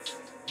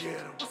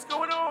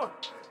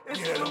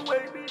It's Blue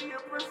Way Media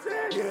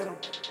presents.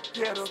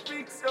 Get 'em,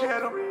 speak so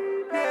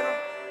free.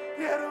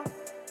 Get 'em.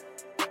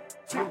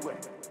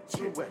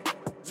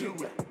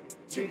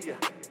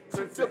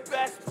 It's the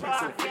best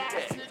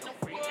podcast in the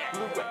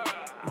world.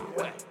 Blue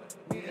Way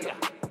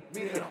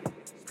Media.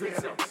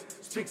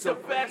 Speak so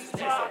best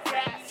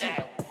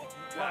podcast.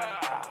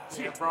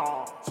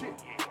 Wrong.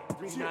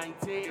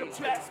 319. The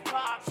best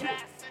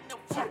podcast in the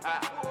world.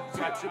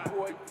 Got your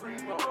boy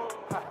Primo.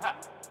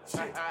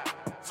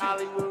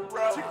 Hollywood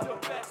Road. The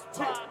best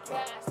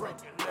podcast.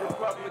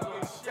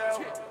 Republican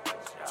Show.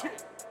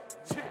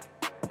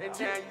 And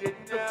now you know.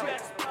 The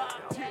best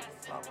podcast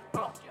in the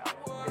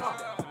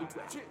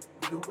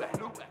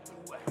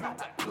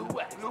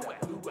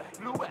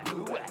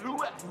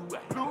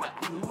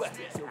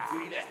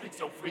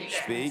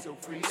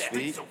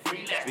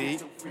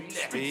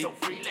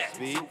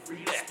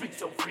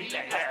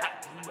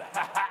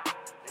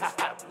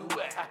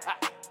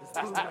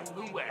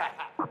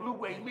Blue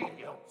Way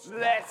Media.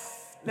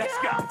 Let's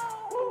go.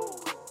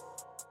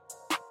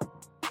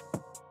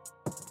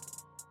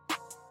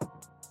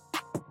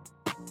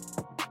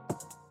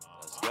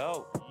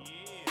 Go.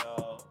 Yeah.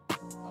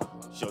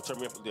 Show, turn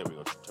me up. There we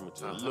go. Turn me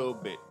to a little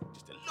bit.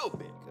 Just a little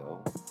bit.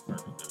 Go.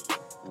 Perfect. There we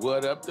go.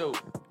 What up, though?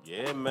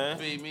 Yeah, man.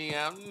 Feed me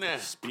out now.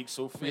 Speak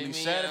so freely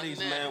Saturdays,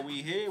 man.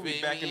 We here.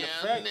 We back in the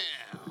fact.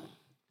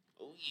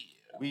 Oh,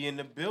 yeah. We in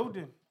the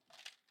building.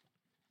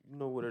 You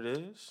know what it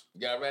is.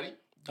 Y'all ready?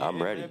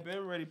 I'm ready. Man,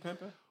 been ready,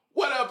 pimpin'.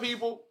 What up,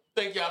 people?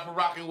 Thank y'all for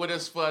rocking with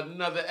us for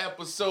another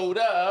episode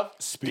of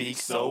Speak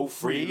so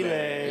freely.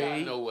 Y'all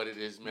know what it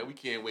is, man. We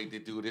can't wait to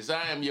do this.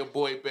 I am your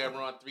boy, Baron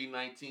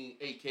 319,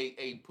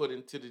 a.k.a. Put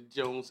Into the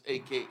Jones,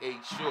 a.k.a.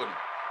 Shorty.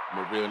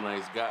 I'm a real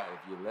nice guy,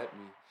 if you let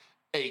me.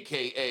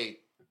 A.k.a.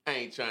 I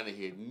ain't trying to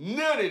hear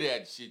none of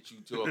that shit you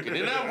talking.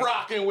 And I'm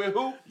rocking with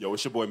who? Yo,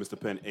 it's your boy, Mr.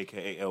 Penn,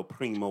 a.k.a. El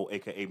Primo,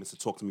 a.k.a. Mr.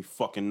 Talk to Me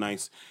Fucking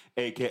Nice,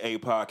 a.k.a.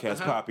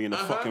 Podcast Poppy in the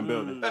fucking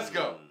building. Let's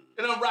go.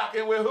 And I'm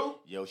rocking with who?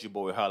 Yo, it's your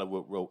boy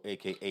Hollywood Road,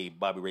 a.k.a.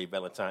 Bobby Ray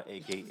Valentine,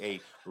 a.k.a.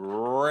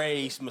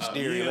 Race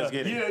Mysterio. Let's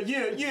get it.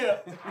 Yeah.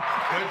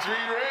 Country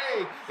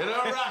Ray. And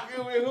I'm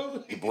rocking with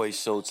who? Your boy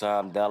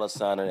Showtime, dollar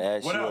sign on the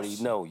ass. What You else?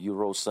 already know.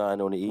 Euro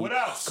sign on the E. What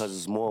else? Because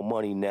it's more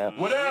money now.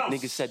 What else?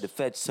 Nigga said the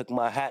feds took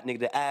my hat. Nigga,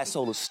 the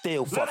asshole is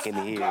still fucking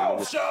here. go,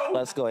 nigga. show.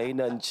 Let's go. Ain't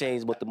nothing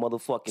changed but the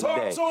motherfucking Talk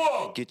day. to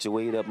 'em. Get your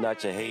weight up,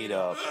 not your hate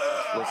up.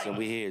 Listen,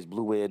 we here. It's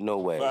Blue Way or no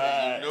way.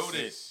 You know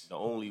this. The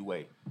only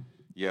way.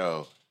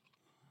 Yo.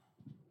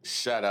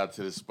 Shout out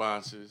to the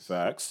sponsors.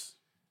 Facts.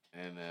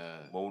 And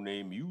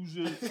Monet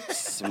Music.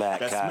 Smack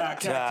That's not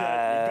cocktail.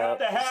 You got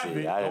to have See,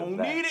 it. I Don't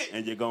done need it.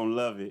 And you're going to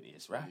love it.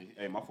 That's right.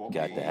 Hey, my fault.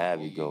 Got to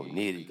have it. Go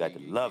need it. You got to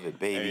love it,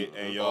 baby.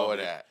 Hey, yo. all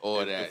that.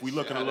 If we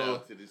looking Shout a little,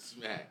 out to the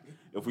smack.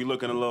 if we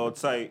looking a little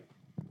tight,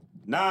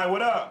 Nye,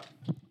 what up?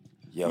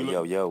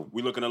 Yo.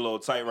 We looking a little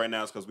tight right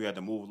now. It's because we had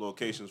to move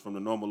locations from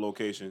the normal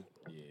location.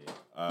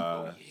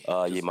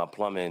 Yeah, my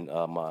plumbing,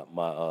 my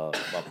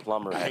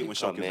plumber. I hate when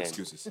Show gives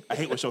excuses.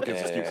 I was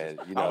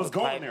the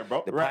going pipe- there,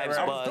 bro. The pipes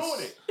I bust. was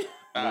doing it.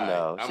 You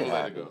know, I'm shit gonna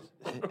let it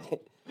happens. go.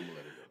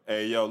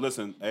 Hey, yo,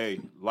 listen.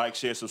 Hey, like,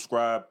 share,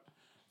 subscribe.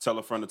 Tell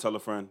a friend to tell a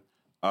friend.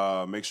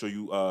 Make sure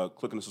you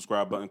click on the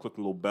subscribe button, click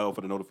the little bell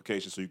for the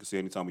notification so you can see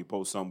anytime we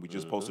post something. We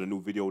just posted a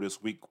new video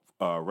this week.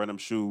 Random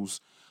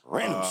Shoes.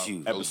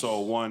 Shoes. Episode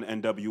 1,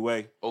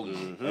 NWA. Oh,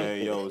 yeah.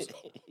 Hey, yo,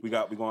 we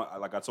going,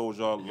 like I told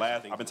y'all,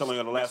 I've been telling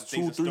you the last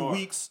 2-3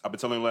 weeks. I've been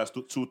telling you the last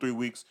 2-3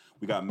 weeks.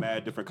 We got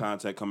mad different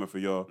content coming for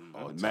y'all.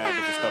 Mad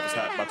different stuff is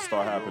about to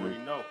start happening.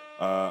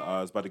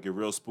 It's about to get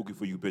real spooky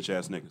for you bitch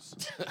ass niggas.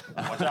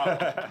 Watch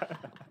out.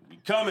 We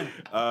coming.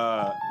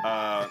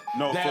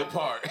 No, That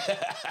part.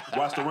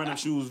 watch the Random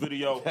Shoes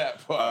video.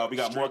 That part. We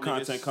got more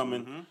content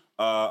coming.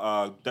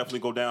 Definitely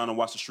go down and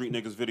watch the Street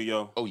Niggas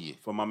video. Oh, yeah.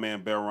 For my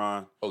man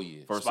Baron. Oh,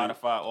 yeah. First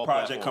Spotify, all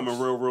project platforms.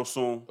 coming real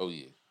soon. Oh,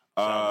 yeah.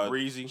 Shout out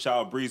Breezy. Shout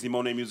out Breezy,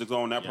 Monet Music's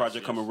on. That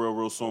project coming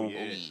real soon.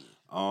 yeah.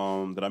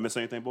 Did I miss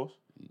anything, boss?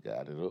 You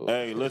got it all.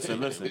 Hey,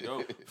 listen.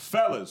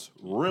 Fellas,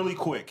 really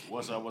quick.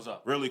 What's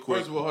up? Really quick.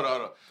 First of all, hold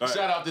on.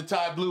 Shout out to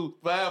Ty Blue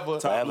forever.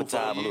 Ty Blue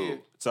Ty forever. Blue.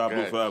 Ty Blue Go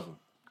ahead. forever.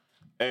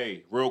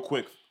 Hey, real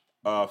quick,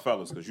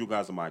 fellas, because you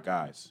guys are my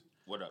guys.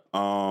 What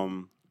up?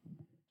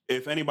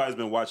 If anybody's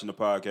been watching the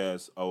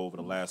podcast over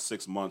the last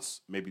 6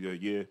 months, maybe a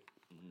year,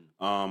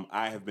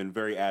 I have been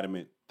very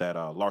adamant that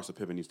Larsa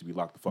Pippen needs to be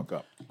locked the fuck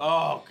up.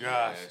 Oh,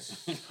 gosh.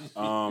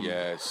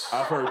 Yes.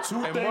 I've heard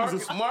two And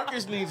things.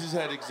 Marcus needs his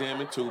head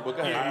examined too, but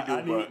go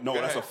ahead. No,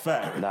 that's a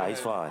fact. Nah, he's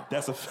fine.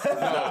 That's a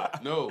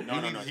fact. No, he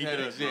needs his he head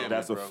does, examined.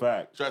 That's a bro.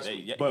 fact. Trust Hey,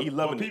 me. yeah, But he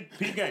loving it.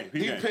 P game.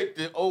 He picked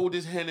the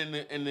oldest hen in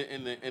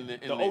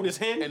the oldest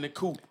hen? in the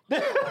coop.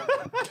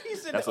 He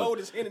said That's the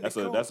oldest hen in the That's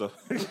a coop. that's a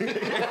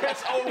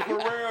That's old for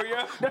real,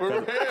 yeah.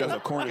 that's a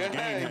Cornish game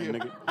hen,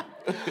 nigga.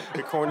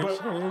 The Cornish.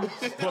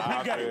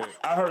 But P game.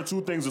 I heard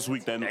two things this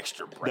week that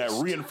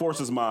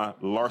reinforces my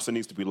Larsa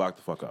needs to be locked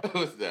the fuck up.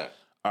 What's that?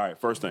 All right,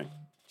 first thing.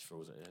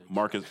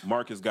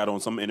 Marcus got on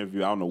some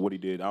interview. I don't know what he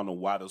did. I don't know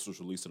why this was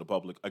released to the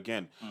public.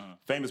 Again,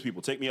 famous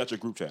people, take me out your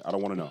group chat. I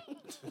don't want to know.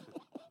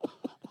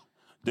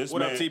 This What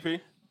man, up, TP?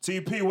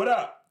 TP, what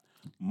up?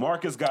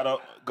 Marcus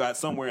got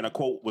somewhere in a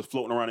quote was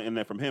floating around the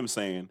internet from him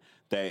saying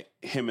that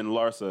him and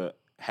Larsa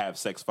have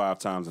sex 5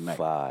 times a night.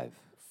 5.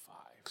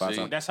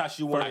 See, that's how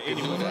she wanted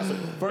anyway.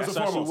 First and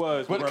how she foremost.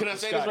 was. But can I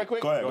say this right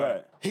quick? Go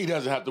ahead. He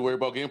doesn't have to worry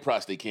about getting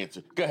prostate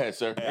cancer. Go ahead,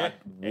 sir.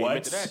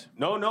 What?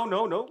 No.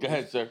 Go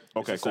ahead, sir.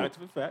 Okay, It's a cool.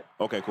 scientific fact.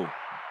 Okay, cool.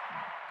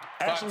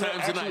 5 times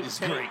a night is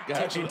great. Go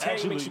ahead.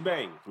 Tang makes you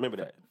bang. Remember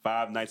that.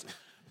 5 nights.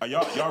 Are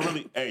y'all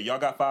really? Hey, y'all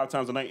got 5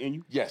 times a night in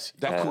you? Yes,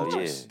 that Hell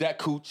cooch, yeah. that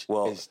cooch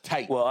is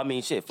tight. Well, I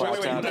mean, shit, 5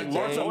 wait, times a you think day,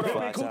 Larsa would have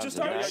 5 been times coach's a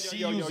time? night. She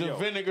using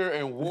vinegar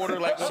and water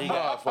like a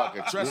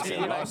motherfucker. Trust me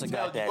Listen, when I Larsa tell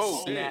got that you.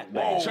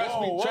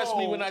 snapback. Trust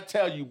me when I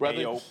tell you, brother.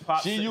 Hey, yo,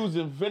 Pop she said-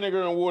 using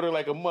vinegar and water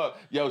like a mug.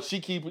 She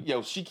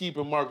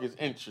keeping Marcus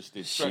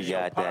interested. She Trust me.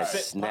 got that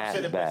said that,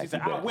 he snapback. You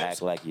said, "I better whipped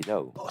act like you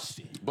know.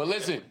 But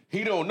listen,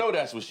 he don't know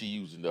that's what she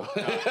using though.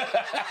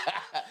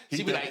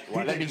 She be like, He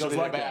let think me it's go to just the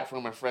like that.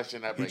 bathroom and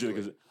freshen up. He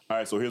just- all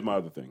right, so here's my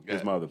other thing.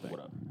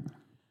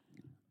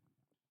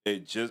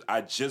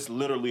 I just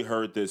literally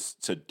heard this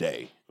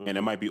today, and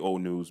it might be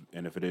old news,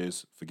 and if it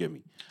is, forgive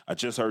me. I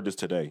just heard this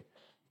today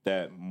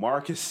that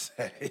Marcus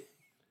said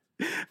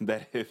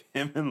that if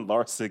him and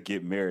Larsa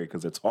get married,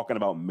 because they're talking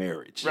about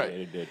marriage, Right. Yeah,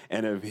 they did.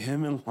 and if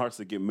him and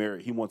Larsa get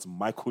married, he wants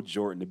Michael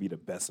Jordan to be the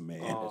best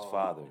man. His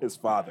father. His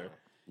father.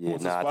 Yeah,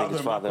 Wants I think his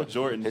and Michael father.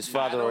 Jordan. His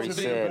father don't already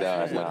think said,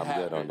 that would "Nah, I'm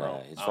good on happen, bro.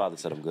 that." His father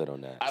said, "I'm good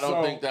on that." I don't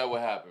So- think that would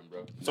happen,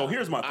 bro. So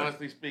here's my thing.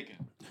 Honestly speaking.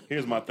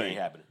 Here's my Ain't thing.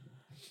 happening.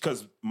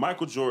 Because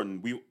Michael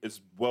Jordan, it's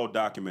well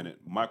documented.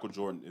 Michael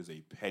Jordan is a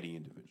petty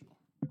individual,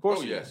 Of course,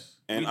 Oh, he yes. is.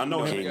 and I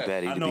know King him.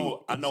 Petty I to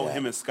know be him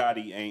exact. and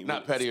Scotty ain't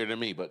Not pettier than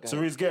me, but go ahead.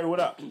 Cerise Gary, what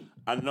up?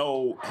 I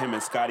know him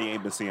and Scotty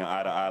ain't been seeing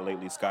eye to eye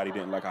lately. Scotty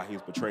didn't like how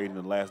he's portrayed in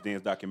the Last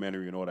Dance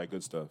documentary and all that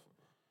good stuff.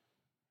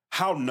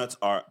 How nuts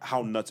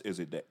is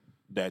it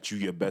that you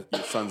your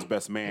son's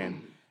best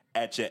man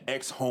at your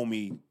ex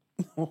homie,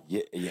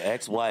 Your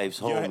ex-wife's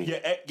homie. your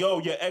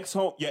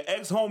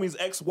ex homie's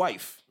ex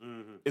wife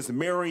is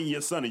marrying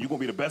your son, and you gonna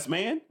be the best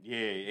man? Yeah,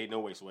 ain't no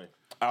waste way.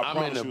 I'm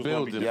in the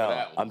building for Yo,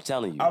 that one. I'm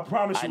telling you. I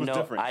promise you I it's know,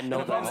 different. I know.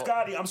 And if I'm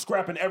Scotty, I'm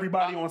scrapping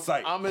everybody on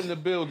site. I'm in the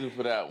building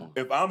for that one.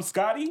 If I'm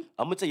Scotty,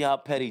 I'm gonna tell you how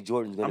petty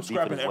Jordan's gonna I'm be for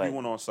scrapping this everyone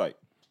wedding. on site.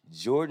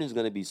 Jordan's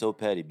gonna be so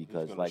petty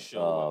because, Gonna like,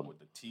 show up with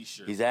the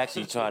t-shirt. he's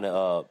actually trying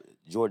to.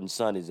 Jordan's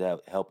son is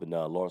helping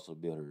Larsa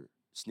build her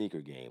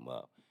sneaker game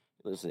up.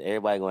 Listen,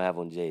 everybody gonna have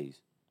on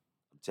J's.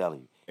 I'm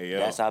telling you. Hey, yo,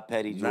 That's how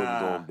petty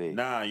Jordan's gonna be.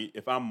 Nah,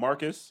 if I'm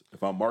Marcus,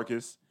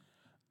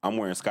 I'm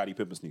wearing Scottie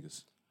Pippen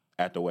sneakers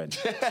at the wedding.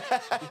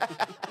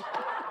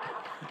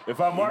 If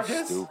I'm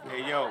Marcus, Stupid.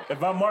 Hey, yo.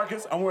 if I'm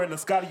Marcus, I'm wearing the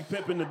Scottie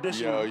Pippen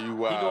edition. Yo, you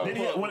wild.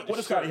 What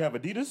does Scotty have?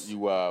 Adidas? You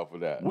wild for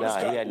that. What is Nah,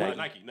 Scott- he had what-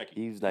 Nike. Nike.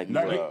 He was Nike.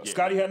 Nike? Well,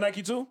 Scotty had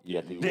Nike too? Yeah,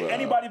 I think Did he was.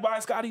 anybody buy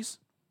Scotties?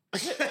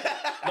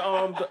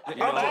 I'm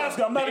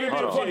asking. I'm not even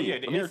being funny. Yeah,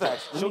 the Let me Air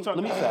fact, Jordans. let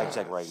me fact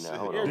check right now.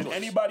 Hold on. Did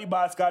anybody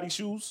buy Scotty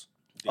shoes?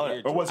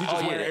 Air Or was he just Oh,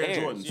 yeah, wearing the Air Airs.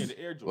 Jordans? Yeah, the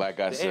Air Jordans. Like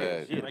I The Airs,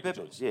 said, yeah, the Nike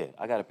Pippins. Yeah,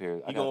 I got a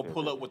pair. He gonna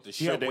pull up with the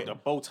He had shirt with the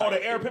bow tie. Oh,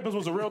 the Air Pippins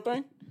was a real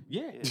thing?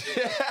 Yeah.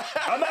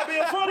 I'm not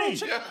being funny.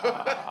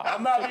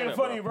 I'm not being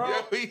funny, bro.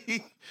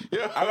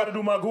 I gotta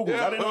do my Googles.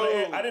 I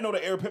didn't know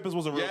the Air Pippins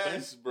was a real thing.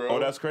 Yes, bro. Oh,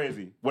 that's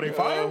crazy. Were they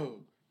fire?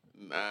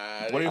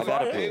 Nah, What do you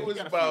find? they He was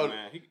got a few, about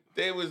man.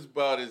 they was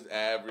about as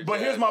average. But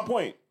here's as- my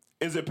point.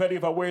 Is it petty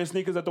if I wear his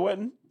sneakers at the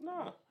wedding?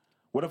 Nah.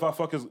 What if I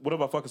fuck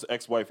his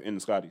ex-wife in the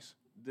Scotties?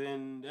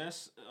 Then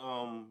that's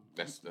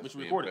That's which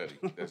being recorded.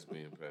 petty. That's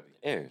being petty.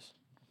 Airs.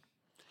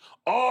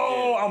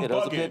 Oh, I'm Yeah,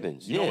 those are bugging.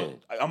 Pippins. You know Yeah.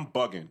 what?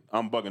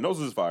 I'm bugging. Those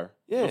is fire.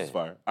 Yeah. Those is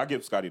fire. I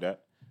give Scotty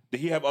that. Did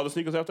he have other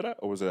sneakers after that,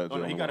 or was that? Oh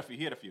no, he had a few.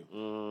 He had a few.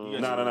 No.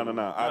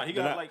 He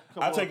got like a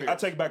couple I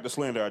take back the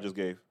slander I just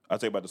gave. I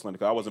take back the slander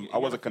because I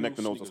wasn't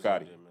connecting those to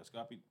Scotty.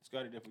 Scotty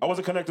definitely. I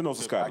wasn't connecting those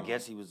to I Scotty.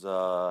 guess he was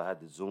had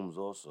the zooms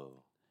also.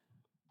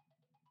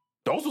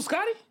 Those were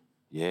Scotty.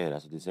 Yeah,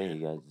 that's what they say. He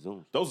got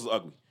zooms. Those is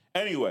ugly.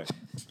 Anyway,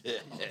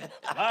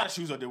 a lot of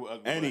shoes out there were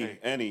ugly.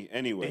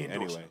 anyway.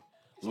 endorse it.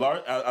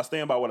 I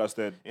stand by what I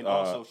said. And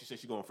also, she said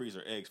she's gonna freeze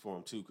her eggs for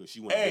him too, because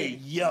she went. hey,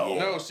 yo.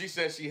 No, she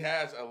said she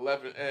has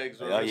 11 eggs.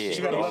 Oh, yeah.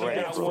 She got 11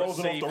 Already. eggs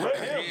frozen off the rip.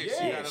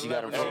 Yeah, she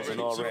got 11 them frozen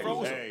eggs.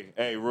 already.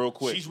 Hey, real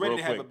quick. She's ready real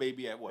to have quick. a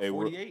baby at what? Hey,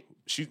 48?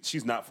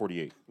 She's not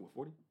 48.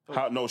 40?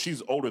 No,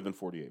 she's older than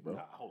 48,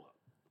 bro. Hold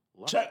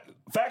up.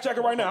 Fact check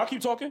it right now. I'll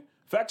keep talking.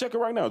 Fact check it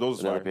right now. Those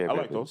is Another fire. pair of I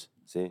like Pippins.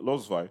 those. See?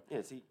 Those is fire.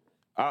 Yeah, see.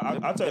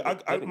 I tell you,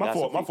 Pippin my got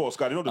fault, some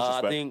Scotty. No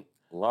disrespect. I think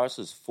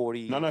Larsa's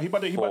 40. No, he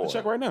about to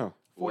check right now.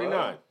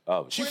 49.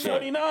 Oh, She's shit.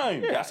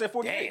 49. Yeah, I said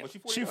 48. Damn. But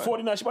she's 49. She's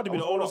 49. She's about to be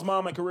the oldest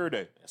mom at career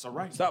day. That's all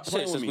right. Stop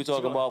playing Shit, with since me. we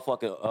talking about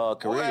fucking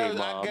career day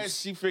Well, I moms. guess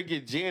she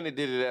figured Janet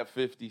did it at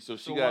 50, so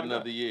she So got why not?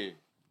 another year.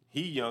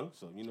 He young,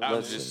 so you know. I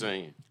was Listen. just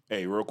saying.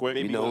 Hey, real quick.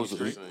 You know Baby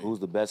Street. who's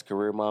the best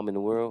career mom in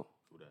the world?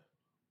 Who that?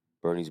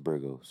 Bernice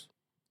Burgos.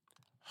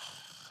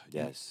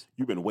 Yes.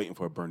 You've been waiting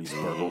for a Bernie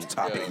Burgos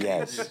topic.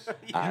 Yes.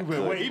 You've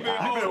Been waiting. You've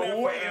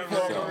been waiting for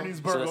a Bernie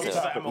Burgos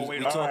listen, topic. we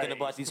All talking right.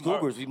 about these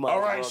cougars. We might All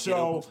as right, well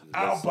show. get them.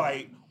 I'll Listen.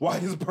 bite. Why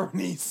is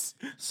Bernice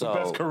So, the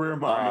best career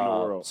mom in the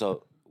world?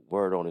 So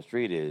word on the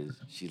street is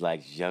she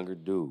likes younger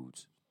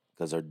dudes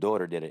because her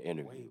daughter did an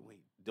interview.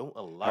 Don't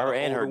a lot Her of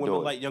and older her women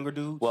daughter. like younger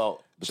dudes?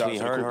 Well, Shout out between to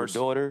the her and her Cougars.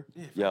 daughter,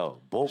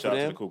 both Shout of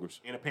out to the them,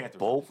 Cougars. and the Panthers.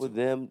 both of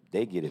them,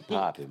 they get it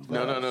popping.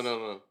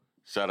 No.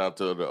 Shout out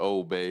to the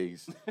old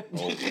bays.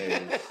 Old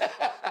days.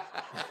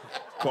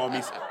 Call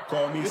me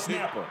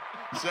Snapper.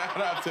 Shout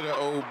out to the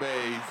old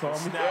bays. Call me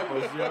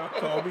Snappers, yo.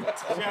 Call me.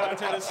 Shout out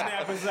to the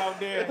snappers out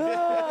there.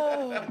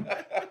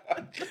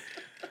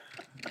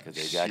 Because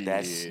they got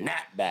that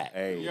snapback.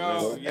 Hey,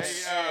 Yo,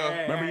 listen.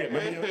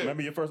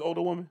 Remember your first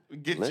older woman?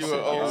 Get Listen, you an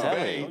old I'm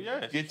telling bay. you. Oh,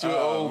 yeah. Get you an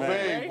old man.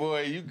 bay,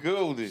 boy. You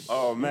golden.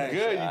 Oh man.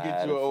 Good, you I get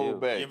had you an a few.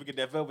 old bay. You ever get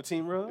that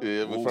Velveteen rub?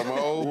 Yeah, but from an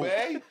old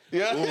bay?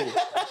 Yeah.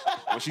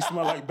 When she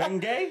smell like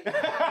Bengay?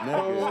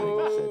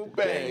 Old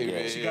bay, Bengay.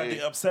 man. She got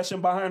the obsession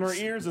behind her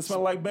ears and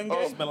smell like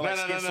Bengay? Smelling like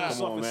skin no.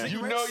 so Come on, man.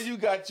 You know you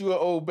got you an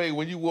old bay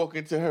when you walk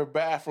into her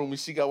bathroom and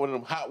she got one of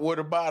them hot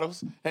water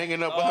bottles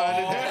hanging up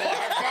behind the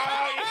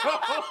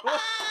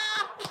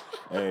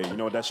Hey, you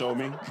know what that showed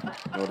me?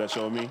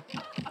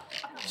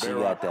 She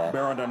got that.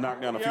 Baron done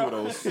knocked down a few of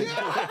those.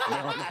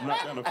 Baron done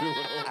knocked down a few of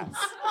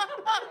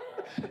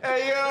those.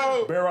 Hey,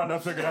 yo. Baron done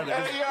figured out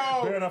that Hey,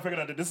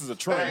 yo. this is a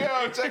trend. Hey,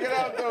 yo, check it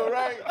out, though,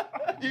 right?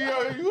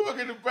 You walk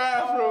in the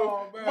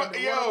bathroom,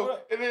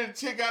 and then the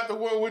chick out the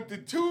one with the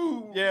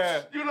tube.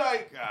 Yeah. You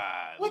like, God,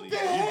 what the you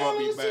hell brought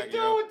me is back, she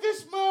doing with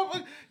this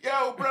motherfucker?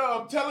 Yo,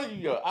 bro, I'm telling you,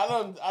 yo, I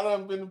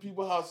done been to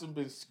people's house and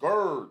been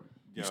scared.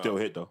 You still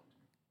hit though.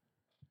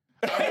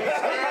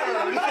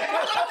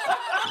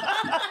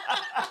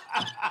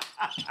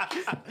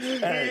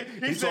 Hey,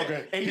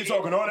 he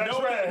talking all that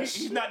trash.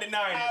 He's not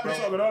denying it, bro.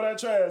 He's talking all that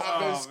trash. I've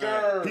been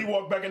scared. He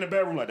walked back in the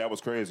bedroom like that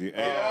was crazy.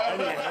 Hey,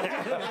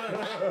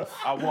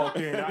 I walked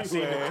in, I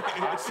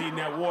seen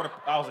that water.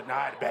 I was like, nah, I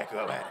had to back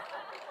up at it.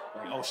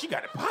 Like, oh, she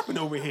got it popping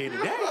over here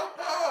today.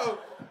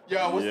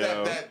 Yo, what's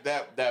Yo.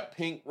 that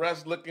pink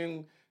rust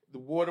looking the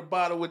water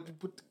bottle with the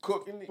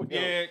cook in it?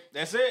 Yeah,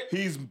 that's it.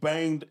 he's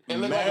banged It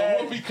look like a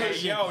mad. whoopee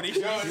cushion. Yo, they it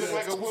look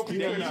like a whoopee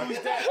They cushion. use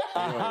that. A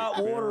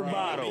hot water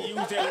bottle. They use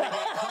that when they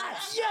got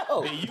cramps.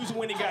 Yo, They use it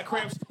when they got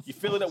cramps. You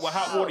fill it up with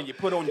hot water. You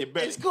put it on your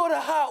belly. it's called a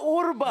hot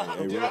water bottle.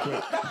 Hey,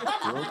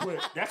 real quick.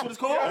 That's what it's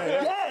called.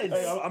 Yes.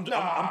 Hey, I'm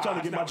trying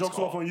to get my jokes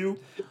off on you.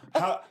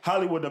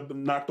 Hollywood have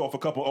knocked off a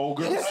couple old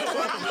girls. Yes,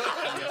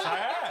 I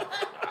have.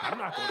 I'm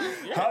not going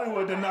to. Yeah,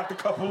 Hollywood done knocked a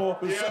couple off.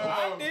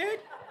 I did.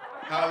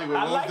 Hollywood.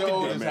 I What was liked the it,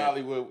 oldest man.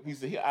 Hollywood? He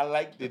said, I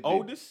liked it.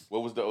 Oldest?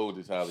 What was the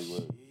oldest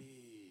Hollywood?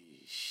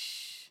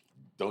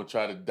 Don't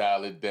try to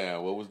dial it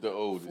down. What was the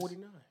oldest?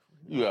 49.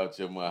 You out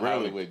your mind. Really?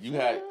 Hollywood. You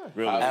had.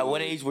 Really? At Hollywood.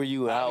 what age were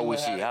you and how old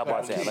was she? How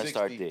about that? Let's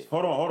start there.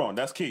 Hold on.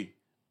 That's key.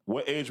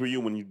 What age were you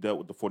when you dealt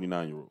with the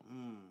 49-year-old?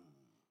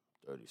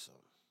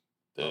 30-something.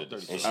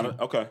 The- And she,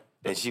 Okay.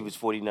 and she was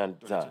 49 at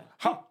the time.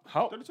 How?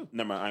 32.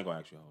 Never mind. I ain't gonna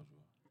ask you how old you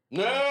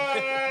Nah.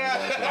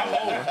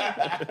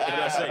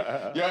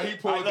 Yo, he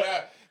pulled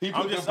that. He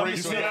put the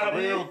brakes on that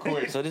real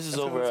quick. So this is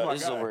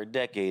over a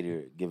decade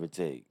here, give or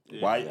take. were.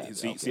 Why? Yeah,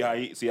 See okay.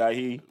 how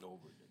he?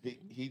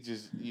 He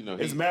just, you know.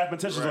 It's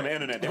mathematicians on the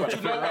internet. They want to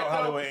figure out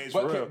Hollywood age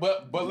for real.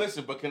 But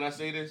listen, but can I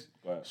say this?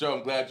 Go ahead. So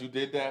I'm glad you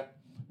did that.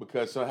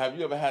 Because so have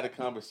you ever had a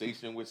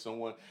conversation with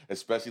someone,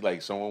 especially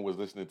like someone was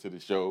listening to the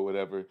show or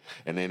whatever,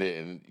 and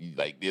then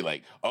they're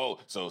like, oh,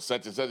 so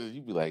such and such,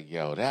 you'd be like,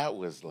 yo, that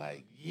was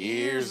like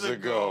years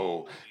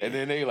ago. And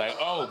then they like,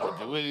 oh,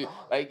 but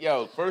like,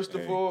 yo, first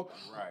of all,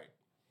 Right.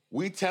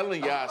 we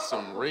telling y'all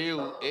some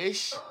real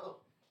ish.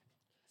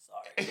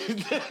 I'm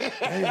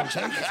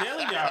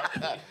telling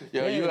y'all.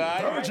 Yo, you all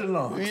right? Virgin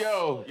lungs.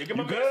 Yo, You give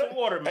my man good? some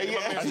water, man. Hey,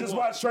 Give my man I some just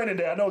water. watched Training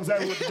Day. I know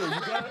exactly what to do. You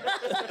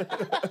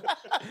got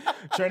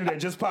it? Training Day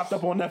just popped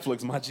up on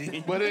Netflix, my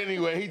G. but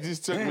anyway, he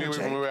just took me away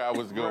from where I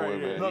was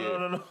going, man.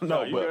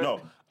 No. you But good?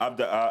 no,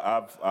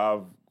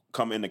 I've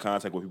come into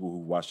contact with people who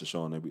watch the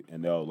show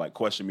and they'll like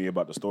question me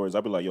about the stories.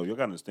 I'll be like, yo, you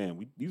gotta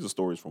understand, these are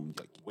stories from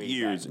like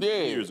years and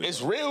Yeah, years ago.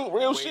 it's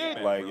real shit.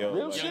 back, Like, yo,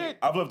 real like, shit.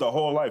 I've lived a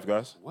whole life,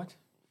 guys. What?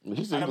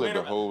 He said he lived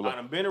a whole I life.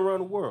 done been around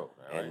the world.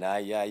 All right. And now,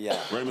 yeah.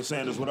 Raymond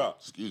Sanders, what up?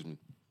 Excuse me.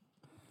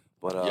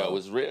 But Yo,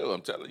 it's real,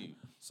 I'm telling you.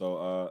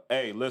 So,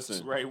 hey,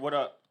 listen. Ray, what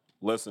up?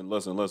 Listen.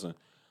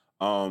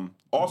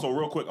 Also,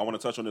 real quick, I want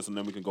to touch on this, and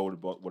then we can go to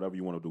whatever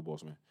you want to do,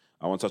 boss man.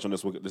 I want to touch on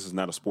this. This is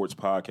not a sports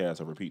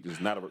podcast. I repeat, this is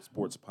not a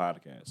sports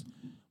podcast.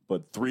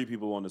 But 3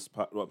 people on this.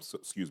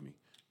 Excuse me,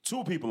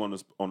 2 people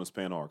on this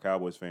panel are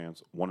Cowboys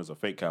fans. One is a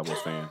fake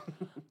Cowboys fan,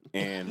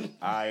 and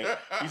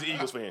He's an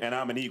Eagles fan. and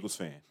I'm an Eagles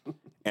fan.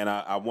 And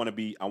I want to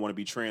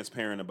be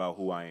transparent about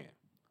who I am.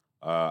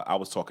 I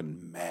was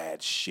talking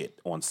mad shit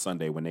on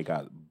Sunday when they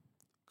got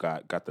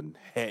the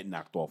head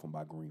knocked off them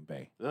by Green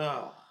Bay.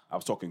 Ugh. I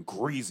was talking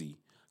greasy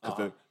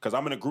because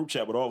I'm in a group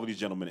chat with all of these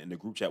gentlemen, and the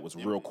group chat was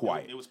real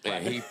quiet. It was And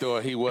private. he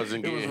thought he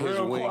wasn't It was getting his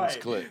real wings quiet.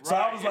 clipped.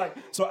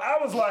 So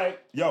I was like,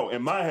 yo,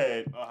 in my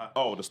head,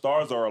 oh, the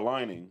stars are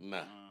aligning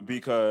Nah.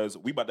 because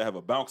we about to have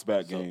a bounce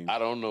back game. I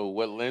don't know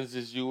what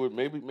lenses you were.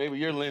 Maybe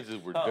your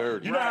lenses were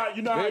dirty. You know how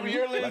Maybe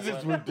your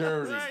lenses were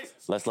dirty.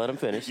 let's let him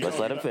finish. Let's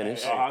let him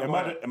finish. Hey,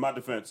 in my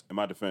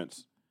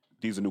defense,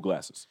 these are new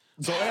glasses.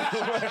 So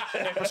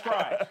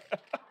Prescribe.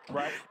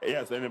 right?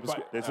 Yes, and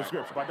there's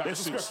subscription. There's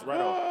subscription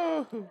right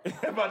on.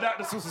 By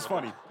Dr. Seuss is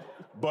funny.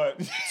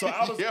 But so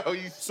I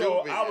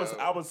was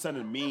I was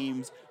sending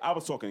memes. I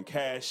was talking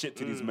cash shit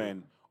to these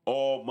men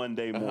all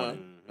Monday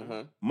morning.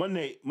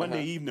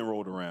 Monday evening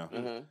rolled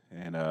around.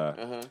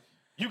 And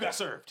You got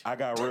served. I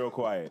got real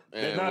quiet.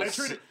 They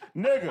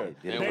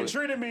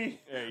treated me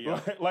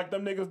like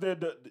them niggas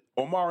did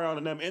Omarion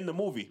and them in the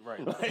movie.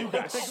 Right. Like, you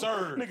got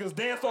served. Niggas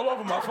danced all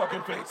over my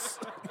fucking face.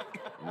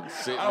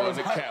 Sitting I was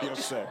on the highly couch.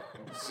 upset.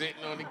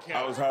 Sitting on the couch.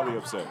 I was highly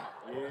upset.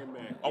 Yeah,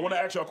 man. I want to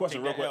ask you a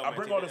question real quick. L, I man.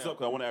 bring Take all that this L. up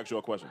because I want to ask you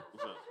a question.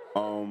 What's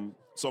up?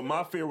 So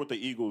my fear with the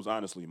Eagles,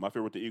 honestly,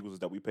 is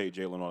that we paid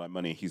Jalen all that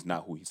money and he's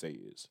not who he say he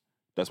is.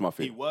 That's my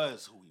fear. He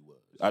was who he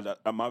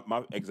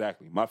was.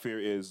 Exactly. My fear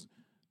is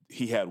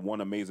he had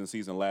one amazing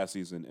season last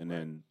season,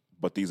 and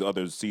but these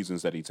other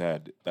seasons that he's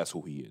had, that's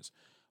who he is.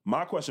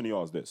 My question to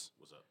y'all is this: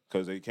 What's up?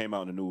 Because it came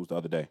out in the news the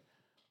other day.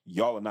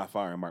 Y'all are not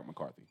firing Mike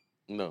McCarthy.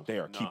 No. They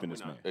are keeping we're this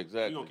not. man.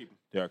 Exactly. We gonna keep him.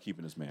 They are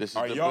keeping this man. This is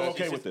Are the y'all best-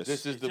 okay with this?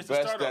 This is the just a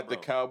best startup, that the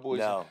bro. Cowboys.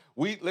 No.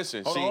 We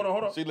listen. Hold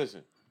on. See,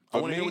 listen. I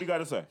For want to hear me- what you got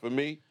to say. For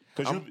me,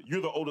 Because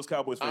you're the oldest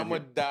Cowboys fan. I'm a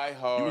here.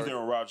 diehard. You was there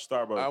when Roger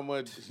Staubach. I'm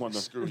a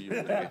screw you.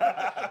 Man.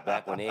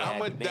 Back when they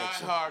I'm had a the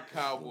mansion. diehard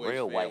Cowboys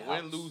Real fan. White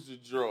Win, House. lose, or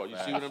draw. You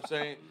see what I'm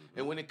saying?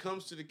 And when it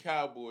comes to the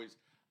Cowboys,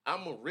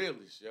 I'm a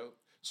realist, yo.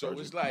 So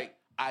it's like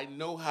I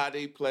know how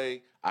they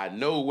play. I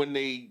know when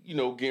they,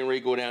 getting ready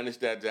to go down this,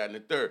 that, and the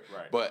third.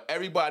 Right. But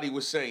everybody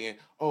was saying,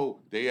 "Oh,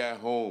 they at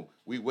home.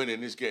 We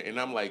winning this game." And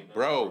I'm like,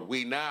 "Bro,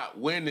 we not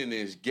winning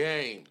this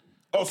game."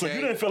 Oh, so you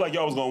Okay? didn't feel like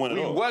y'all was going to win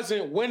We at all?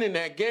 wasn't winning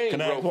that game, Can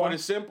I bro. ask For why? the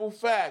simple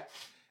fact,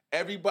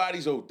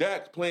 everybody's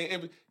Dak's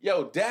playing.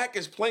 Yo, Dak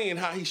is playing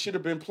how he should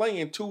have been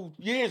playing 2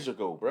 years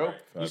ago, bro. Right.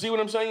 You see what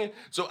I'm saying?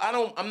 So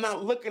I'm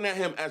not looking at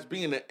him as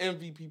being an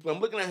MVP player.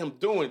 I'm looking at him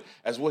doing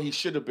as what he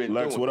should have been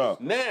Lex, doing. what up?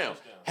 Now,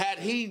 had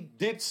he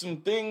did some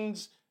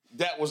things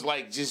that was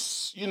like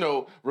just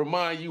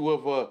remind you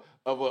of a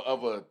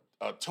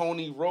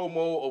Tony Romo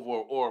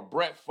or a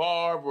Brett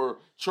Favre or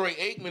Troy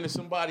Aikman or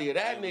somebody of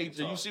that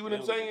nature. You see what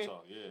I'm saying?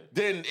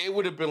 Then it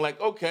would have been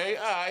like, okay,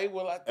 all right,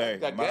 well, I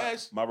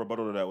guess. My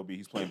rebuttal to that would be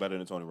he's playing better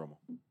than Tony Romo.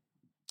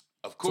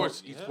 Of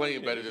course, he's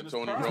playing better he's than in his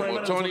Tony prime. He's playing Romo.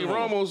 better than Tony Tony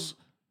Romo. Romo's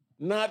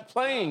not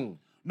playing.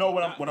 No,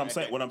 what I'm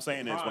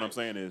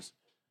saying is,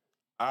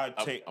 I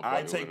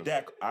I'm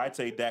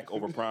take Dak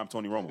over prime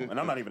Tony Romo, and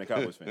I'm not even a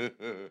Cowboys fan.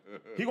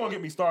 He gonna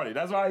get me started.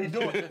 That's why he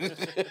doing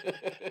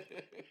it.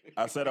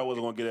 I said I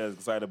wasn't gonna get as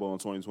excitable in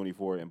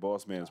 2024, and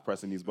Boss Man is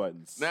pressing these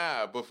buttons.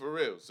 Nah, but for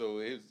real. So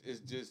it's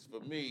just for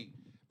me,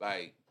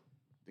 like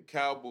the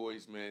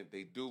Cowboys, man.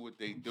 They do what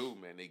they do,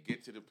 man. They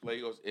get to the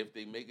playoffs if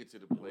they make it to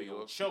the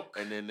playoffs, choke.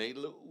 and then they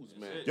lose,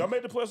 man. Y'all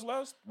made the playoffs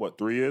last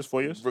 3 years,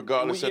 4 years?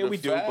 Regardless of the we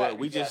do, fact, but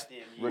we just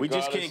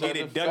can't get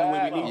it done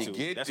when we need to. You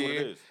get That's there, what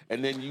it is.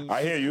 and then you.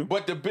 I hear you.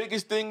 But the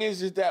biggest thing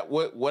is that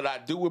what I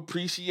do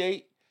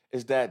appreciate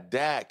is that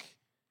Dak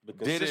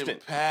consistent.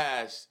 didn't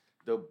pass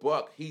the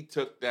buck. He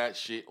took that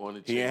shit on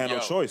the chin. He ain't had no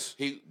choice.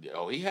 He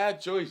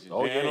had choices.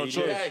 Oh, yeah, no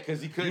choice.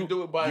 because he couldn't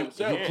do it by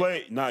himself.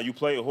 You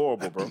played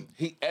horrible, bro.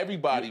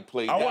 Everybody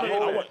played. I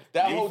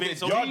That want whole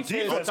defense- y'all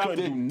defense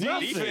couldn't do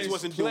nothing. Defense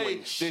wasn't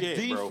doing shit,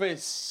 The bro.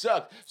 defense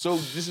sucked. So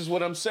this is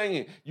what I'm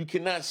saying. You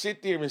cannot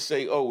sit there and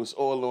say, "Oh, it's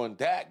all on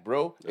Dak,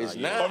 bro." It's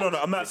not. Oh no,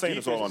 I'm not saying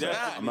it's all on defense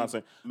that. I'm not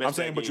saying. messed I'm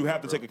saying, that but you game have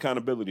up, to bro. take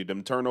accountability.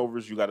 Them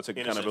turnovers, you got to take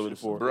accountability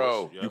for,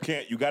 Bro. You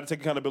can't. You got to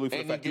take accountability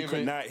for the Any fact you given-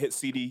 could not hit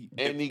CD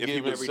Any if he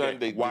given was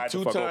Sunday, the wide the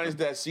 2 fuck times open.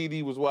 that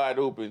CD was wide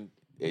open,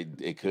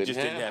 it couldn't just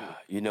didn't happen. happen.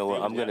 You know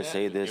what? I'm gonna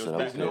say this, It was and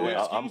back to no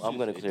I'm excuses.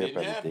 gonna It clear up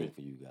didn't everything happen.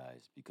 for you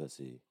guys because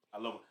see, I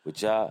love it.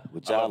 what y'all I love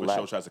when the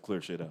show lack, tries to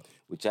clear shit up.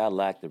 what y'all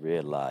lack to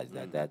realize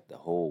that the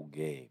whole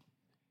game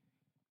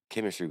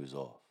chemistry was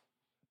off.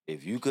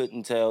 If you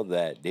couldn't tell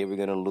that they were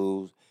gonna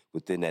lose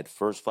within that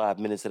first 5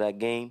 minutes of that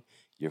game,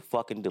 you're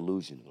fucking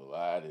delusional. Well,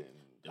 I didn't.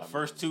 The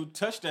first 2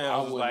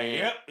 touchdowns was like,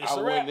 yep, it's I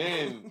a wrap. went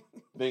in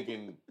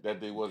thinking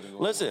that they wasn't going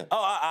to Listen,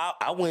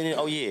 I went in.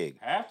 Oh yeah, Halftime,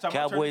 I turned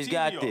Cowboys the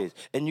got TV this,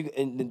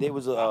 and there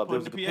was I a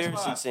put the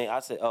comparison PS5. saying.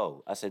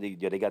 I said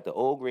they got the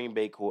old Green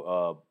Bay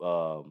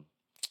coordinator.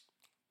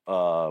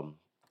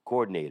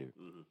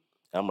 Mm-hmm.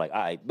 I'm like, all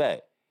right,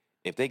 bet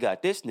if they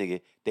got this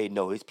nigga, they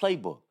know his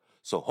playbook.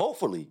 So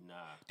hopefully,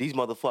 these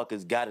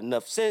motherfuckers got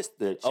enough sense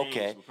that Changed.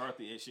 okay.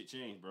 McCarthy, that shit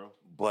changed, bro.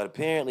 But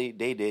apparently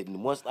they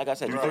didn't. Once, like I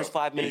said, the Bro, first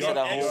 5 minutes y'all- of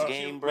that whole y'all-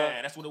 game, bro.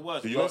 Man, that's what it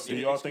was. Do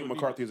y'all think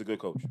McCarthy is a good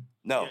coach?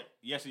 No,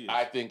 Yes, he is.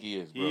 I think he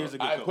is, bro. He is a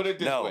good coach. Put it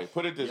this No. way.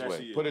 Put it this Yes,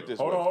 way. he is, Put it bro. this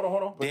Hold way.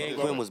 on. Dan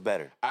Quinn was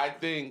better. I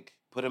think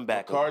Put him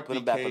back. McCarthy Put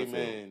him back on the came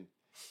field. in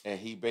and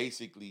he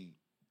basically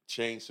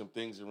changed some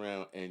things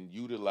around and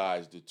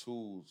utilized the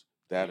tools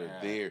that are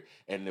there.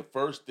 And the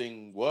first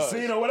thing was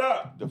Cena, what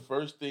up? the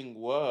first thing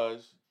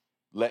was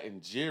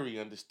letting Jerry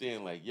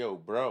understand, like, yo,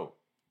 bro,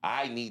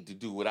 I need to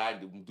do what I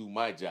do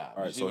my job. All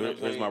You right, see so what I'm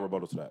here's my saying?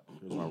 rebuttal to that.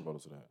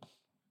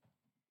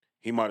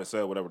 He might have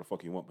said whatever the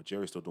fuck he want, but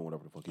Jerry's still doing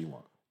whatever the fuck he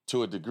want.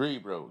 To a degree,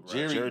 bro.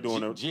 Jerry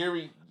doing it.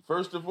 Jerry,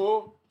 first of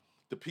all,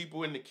 the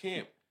people in the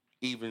camp,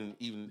 even,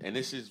 and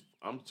this is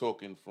I'm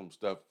talking from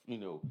stuff,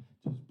 just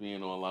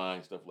being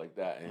online, stuff like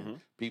that, and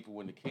people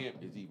in the camp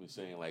is even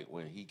saying like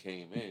when he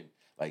came in,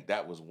 like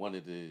that was one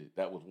of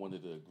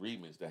the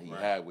agreements that he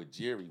had with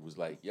Jerry was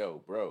like,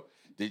 yo, bro,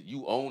 did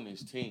you own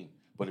this team?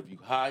 But if you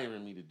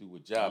hiring me to do a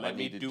job, I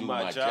need to do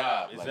my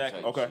job.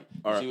 Exactly. Like, Okay.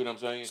 All right. See what I'm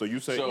saying? So you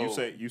say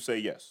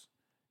yes.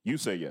 You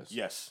say yes.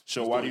 Yes.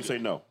 So why do you say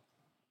no?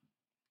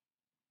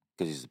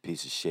 Because he's a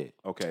piece of shit.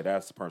 Okay,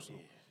 that's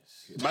personal.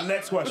 My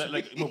next question.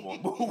 Move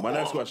on. My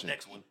next question.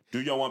 Next one.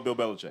 Do y'all want Bill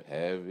Belichick?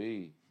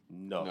 Heavy.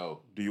 No. No.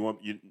 Do you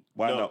want you?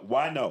 Why no?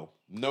 Why no?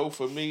 No,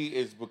 for me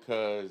is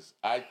because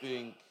I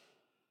think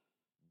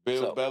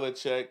Bill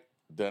Belichick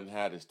done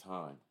had his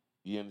time.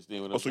 You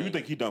understand what I'm saying? So you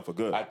think he done for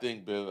good? I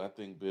think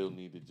Bill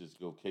need to just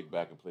go kick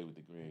back and play with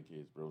the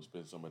grandkids, bro.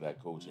 Spend some of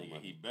that coaching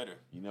money. He better.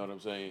 You know what I'm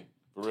saying?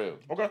 For real.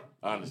 Okay.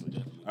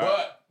 Honestly. All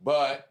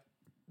But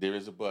there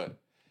is a but.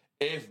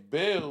 If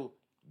Bill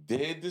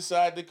did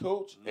decide to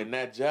coach and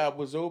that job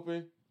was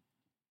open,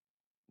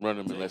 run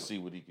him and let's see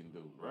what he can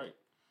do. Right.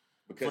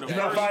 Because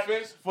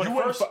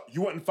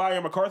you wouldn't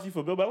fire McCarthy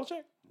for Bill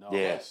Belichick? No.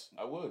 Yes,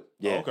 I would.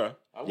 Yeah. Oh, okay.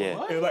 I would.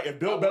 Yeah. And like if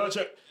Bill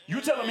Belichick, you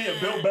telling me if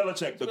Bill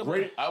Belichick, the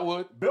great, I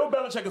would. Bill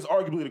Belichick is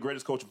arguably the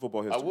greatest coach in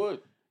football history. I would.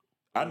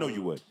 I know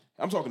you would.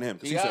 I'm talking to him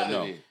because he He said outta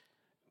no. there.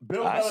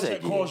 Bill I Belichick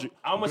said calls yeah. you.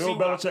 I wanna Bill see-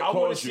 Belichick I wanna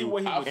calls see you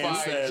what he I would and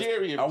fired says,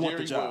 Jerry if "I want Jerry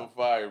the job." wouldn't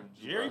fire him.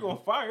 Jerry gonna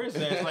fire his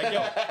ass like,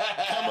 yo,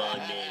 come on,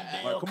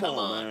 then, Bill, Like, come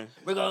on, man.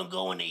 We're gonna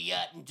go on the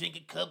yacht and drink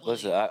a couple.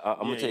 Listen, I'm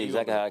going to tell you you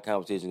exactly go. how that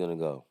conversation is going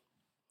to go.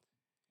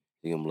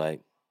 You're going to be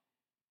like,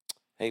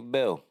 hey,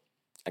 Bill,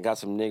 I got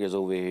some niggas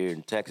over here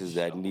in Texas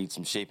that need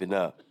some shaping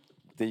up.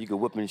 Think you can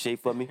whip them in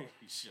shape for me?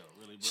 Sure,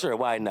 really, bro. Sure,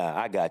 why not?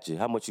 I got you.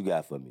 How much you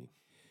got for me?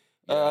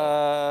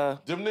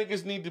 Them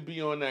niggas need to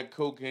be on that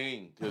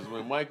cocaine because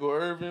when Michael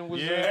Irvin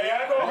was there, Hey,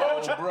 I ain't gonna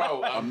hold you.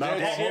 bro, I'm not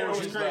dead gonna hold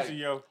serious, you. Crazy, like,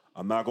 yo.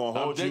 I'm not gonna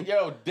hold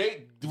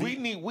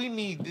you. we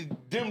need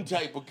them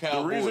type of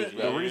Cowboys.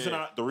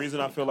 The reason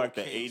I feel like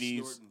the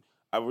 '80s.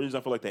 The reason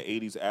I feel like the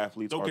 '80s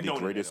athletes Don't are the condone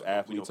it, greatest though. We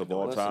athletes don't of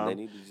all condone it. Listen, they time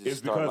need to just is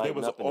start because they lighting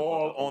was up in the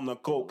all fucking on the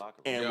coke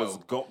locker and room. was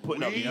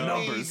putting up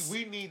numbers.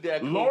 We need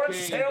that. Lawrence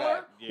cocaine Taylor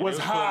back. Yeah, was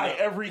they was high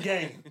putting up- every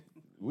game.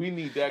 We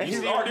need that. And he's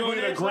see him doing arguably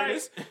the that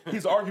greatest.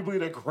 He's arguably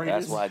the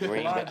greatest. That's why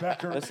Green Bay.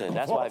 linebacker Listen, of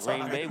that's all why Green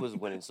time. Bay was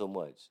winning so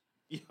much.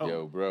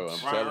 Yo, bro, I'm Ryan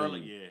telling Early,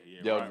 you.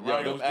 yeah. Yo, Ryan them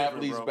was different,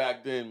 athletes bro.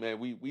 back then, man.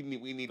 We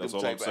need That's them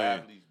all I'm type of saying.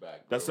 athletes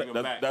back.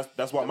 Bro.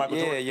 That's why Michael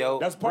Yeah, Jordan. yo.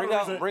 That's part bring of the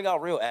out, reason. bring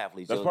out real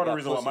athletes. That's yo. part of the Not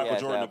reason why Michael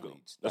pussy-ass Jordan.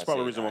 athletes. That's Not part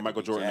of the saying reason why I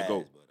Michael could be Jordan to jazzed,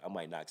 go. but I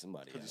might knock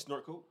somebody Did he out.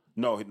 snort coke?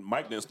 No,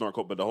 Mike didn't snort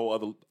coke, but the whole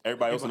other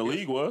everybody else in the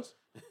league was.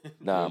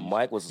 Nah,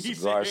 Mike was a He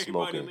cigar said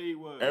everybody in smoker. the league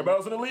was. Everybody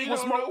else in the league You was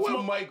don't know what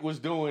smoking. Mike was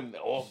doing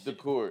off the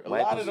court. A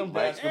Mike lot was- of them Mike-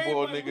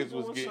 basketball Everybody was niggas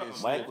was doing getting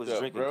something. Mike sniffed was up,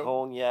 drinking bro.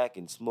 cognac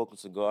and smoking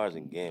cigars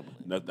and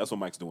gambling. That's what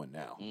Mike's doing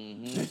now.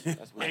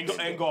 That's what he And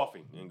did.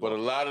 golfing. But a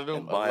lot of them,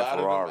 And buying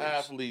Ferraris.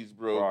 athletes,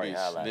 bro, Ferrari get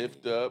Highlight.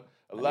 sniffed up.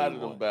 A I lot need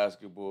of them one.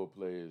 basketball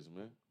players,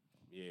 man.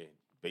 Yeah,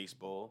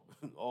 baseball.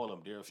 All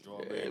of them. Daryl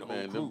Strawberry Yeah, and the whole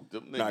man, crew.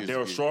 them Nah, niggas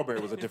Daryl get- Strawberry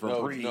was a different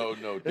No, breed. no.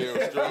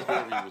 Daryl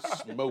Strawberry was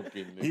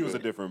smoking. Nigga. He was a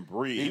different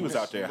breed. He was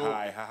out there smoking.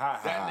 high.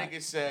 That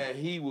nigga said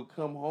he would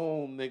come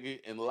home, nigga,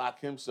 and lock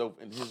himself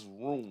in his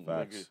room,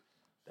 Facts. nigga.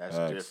 That's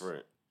Facts.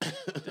 different.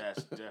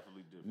 That's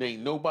definitely different.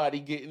 Ain't nobody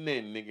getting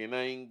in, nigga, and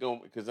I ain't going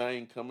because I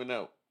ain't coming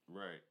out.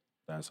 Right.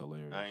 That's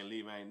hilarious. I ain't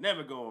leaving. I ain't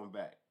never going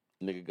back.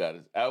 Nigga got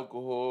his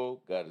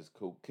alcohol, got his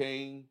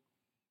cocaine.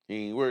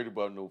 He ain't worried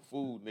about no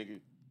food, nigga.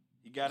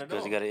 He got it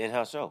Because all. he got an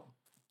in-house show.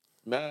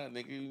 Nah,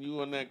 nigga, you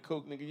on that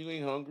coke, nigga, you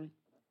ain't hungry.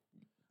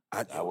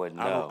 I wouldn't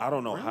I know.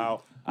 don't know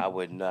how. I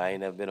wouldn't know. I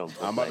ain't never been on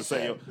coke I'm about like to say,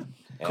 that. yo,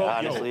 And coke,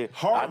 honestly,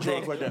 hard I drugs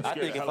think, like that I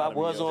scare think the if hell I out of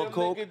me, was yo. on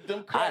coke,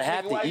 them crack I'd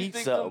have nigga, why to you eat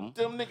think something.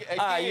 Them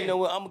nigga, You know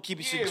what? I'm gonna keep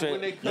it Yeah, straight.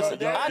 when they Listen, come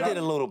down- I did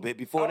a little bit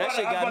before. That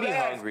shit got me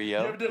hungry, You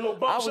yo. ever did a little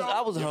bump I was show?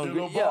 I was You ever did a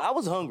hungry. little Yeah, bump? I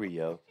was hungry,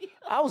 yo.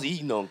 I was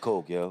eating on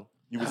coke, yo.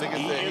 You was Nigga said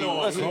eating he on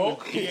was-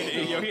 coke. He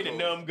had the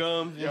numb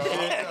gums and Yo,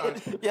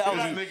 shit. Yeah, I was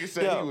that eating. nigga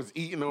said he was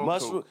eating on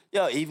mushroom. coke.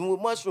 Yo, even with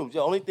mushrooms. The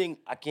only thing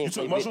I can't. You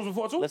play took mushrooms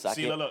before too? Listen, I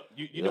See, can't. look,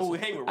 you know who we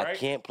hang with, right? I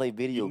can't play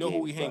video You know games.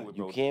 who we hang bro. with,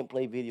 bro. You can't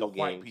play video The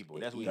white games. people.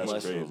 That's and what eat you-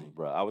 That's mushrooms, crazy.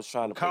 bro. I was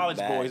trying to play College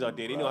boys Madden, out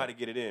there, they know bro. how to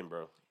get it in,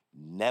 bro.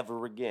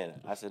 Never again.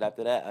 I said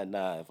after that,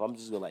 nah. If I'm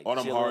just gonna like All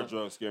them chillin' hard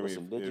drugs scare with me.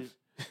 some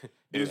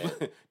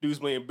bitches. Dude's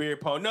playing beer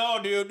pong. No,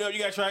 dude, no, you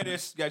gotta try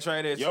this. You gotta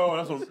try this.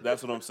 Yo,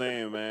 that's what I'm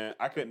saying, man.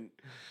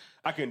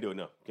 I couldn't do it.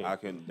 No, I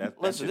couldn't.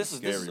 That Listen, shit this is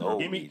scary, bro.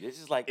 old. Give me- weed. This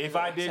is like if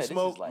like I did said, this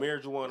smoke is like,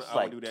 marijuana, this is I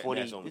like would do that.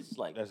 20. That's on This me. is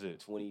like That's it.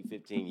 20,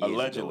 15 years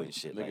Allegedly. ago and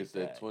shit Nigga like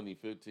said that. 20,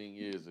 15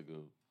 years ago.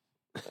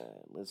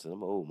 Listen,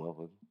 I'm an old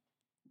motherfucker.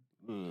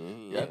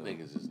 Y'all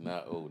niggas is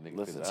not old, nigga.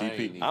 Listen, 'cause I ain't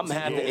TP. even- I'm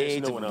half the age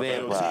of snowing a out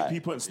there. Yo, vampire. TP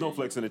putting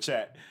snowflakes in the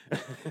chat.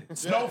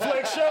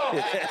 Snowflake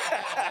show.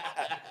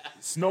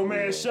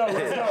 Snowman show.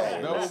 Let's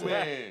go. No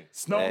man.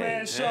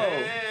 Snowman show.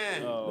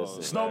 Man. Oh,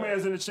 Listen.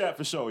 Snowman's in the chat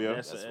for sure, yo.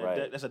 That's That's a,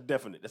 right. That's a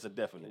definite. That's a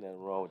definite. Ain't nothing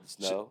wrong with the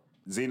snow.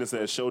 Zena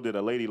said, "Show did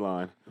a lady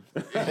line."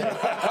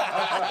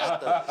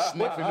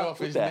 Sniffing off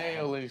his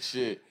nail and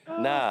shit.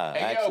 Nah, Hey,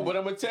 actually, yo, but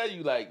I'm gonna tell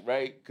you, like,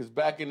 right? Because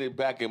back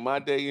in my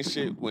day and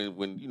shit,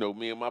 when you know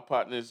me and my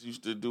partners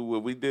used to do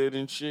what we did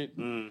and shit,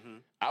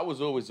 I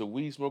was always a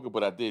weed smoker,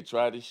 but I did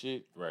try this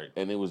shit, Right.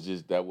 And it was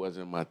just that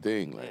wasn't my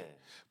thing, like. Yeah.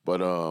 But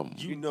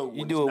You know,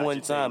 you do it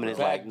one time and it's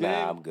like, Back then-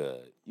 nah, I'm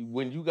good.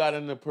 when you got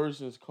in the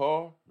person's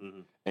car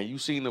and you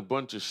seen a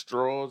bunch of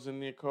straws in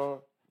their car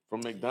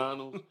from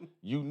McDonald's,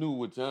 you knew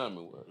what time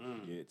it was.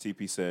 Yeah,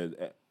 TP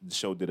said the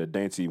show did a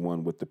dainty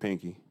one with the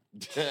pinky.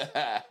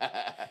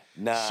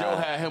 Nah. Show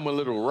had him a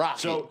little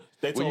rocket. Show-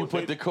 they where you told-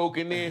 put the coke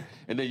in there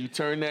and then you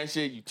turn that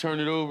shit, you turn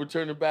it over,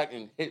 turn it back,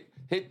 and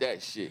hit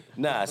that shit.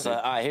 Nah, so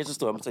all right, here's the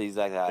story. I'm gonna tell you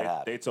exactly how it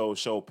happened. They told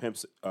Show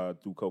pimps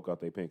threw coke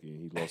out their pinky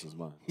and he lost his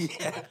mind. That Yo,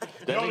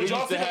 nigga did y'all used see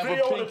to the have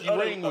video a of pinky the-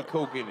 ring with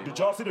coke in it. Did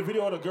y'all see the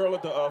video of the girl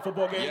at the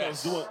football game that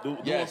was doing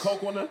Yes.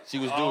 coke on her? She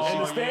was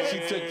doing.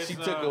 yeah, she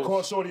took a.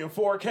 Called Shorty in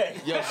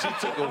 4K. Yo, she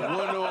took a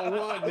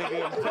one-on-one,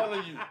 nigga. I'm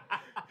telling you.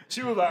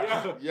 She was like,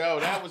 Yo,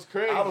 that was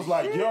crazy. I was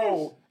like,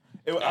 yo.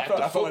 I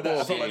felt like that.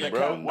 I felt like that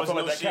cat. I felt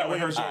like that cat with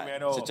her shit, man.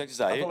 So check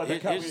this out. I felt like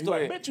that cat Here's was the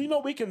story. like, bitch, you know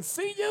we can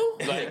see you.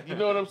 like, you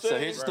know what I'm saying? So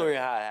here's the story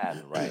of how it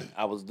happened, right?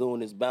 I was doing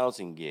this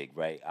bouncing gig,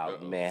 right,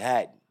 out in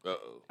Manhattan.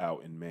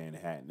 Out in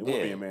Manhattan. It would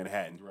be in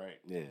Manhattan. Right.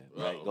 Yeah,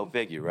 right. Go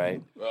figure,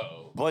 right?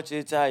 Uh-oh. Bunch of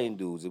Italian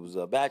dudes. It was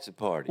a bachelor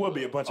party. Would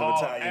be a bunch of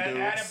Italian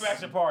At dudes. a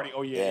bachelor party.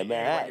 Oh, yeah. Yeah,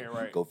 Manhattan.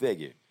 Right. Go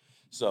figure.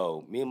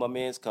 So me and my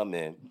mans come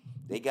in.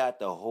 They got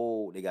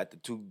the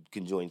two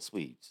conjoined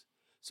suites.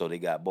 So they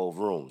got both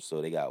rooms.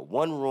 So they got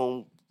one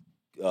room.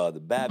 The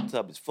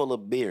bathtub is full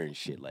of beer and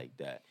shit like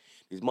that.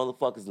 These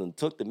motherfuckers done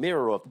took the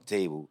mirror off the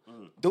table,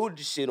 threw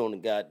the shit on the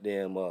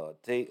goddamn on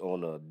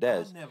the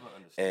desk. I never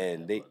understood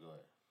And that, they, but go ahead.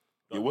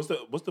 Yeah,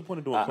 what's the point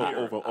of doing coke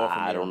over off?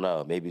 I don't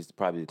know. Maybe it's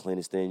probably the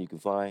cleanest thing you can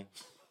find.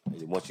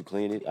 Once you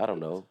clean it, I don't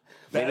know.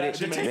 Maybe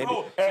The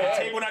table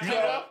not clean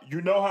up.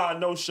 You know how I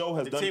know Show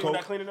has done table coke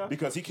not clean enough?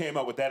 because he came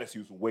out with that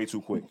excuse way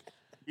too quick.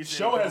 He said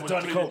Show it has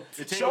wasn't done clean- coke.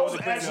 the table Show's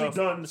wasn't clean actually enough,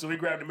 done. So we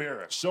grabbed the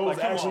mirror. Show's Like,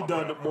 come actually on,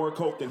 done bro. more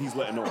coke than he's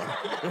letting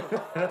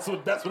on. that's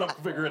what I'm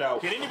figuring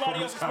out. Can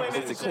anybody else explain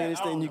It's this? the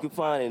cleanest thing you can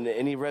find, and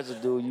any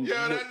residue Yo,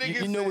 that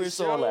nigga you know where said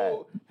it's all at.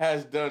 Show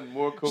has done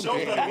more cocaine.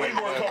 Show's done way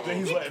more coke than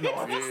he's letting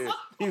on. Yeah.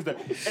 He's done.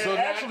 So And now-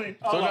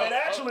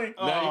 actually,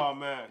 Oh,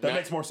 man. that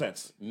makes more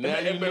sense. Now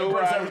it you know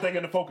brings why- everything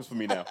into focus for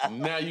me now.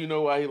 Now you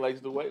know why he likes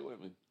the white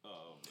women.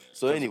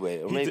 So anyway,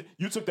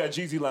 You took that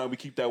Jeezy line, we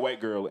keep that white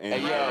girl, and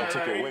Hey, yo.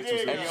 took it way too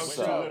Hey, serious. yo, Way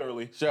so- too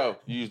literally. Show,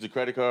 you use the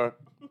credit card?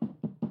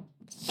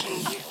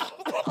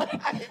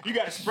 You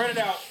got to spread it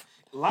out.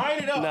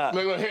 Line it up.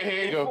 nah, Look,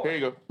 here you go. Here you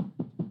go.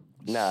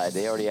 nah,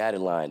 they already had it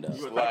lined up.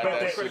 Slide Bet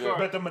that shit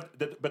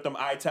up. them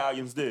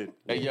Italians did.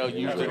 Hey, yo,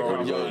 you use the Credit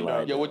card yo,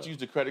 lined yo, up. what you use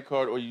the credit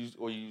card or you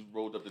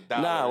rolled up the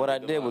dollar? Nah, and what I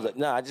the did was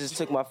line? I just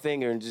took my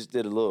finger and just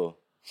did a little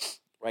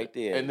right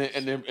there. and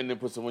then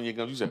put some on your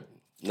gums. You said,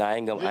 Nah, I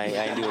ain't do it,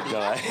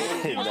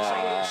 John.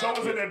 Nah. Show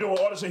was in there doing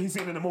all the shit he's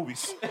seen in the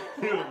movies.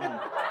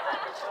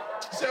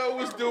 Show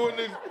was doing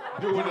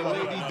the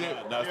lady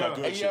dip. That's not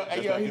good Hey, shit. yo, That's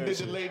hey, yo, not he good did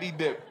shit. the lady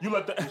dip. You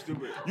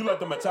let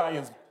them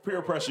Italians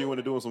peer pressure you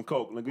into doing some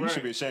coke. Nigga, you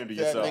should be ashamed of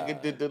That yourself.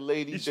 nigga did the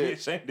lady You should be dip.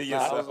 ashamed of I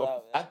yourself.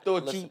 was, I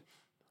thought listen. you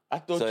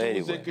So was in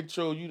anyway.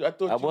 control. I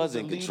I was was a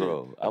in leader.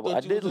 control. I thought I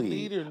you did was a lead.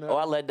 leader. Now. Oh,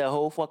 I led that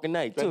whole fucking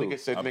night That too. nigga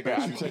said, bet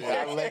nigga, you did.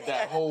 I led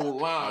that whole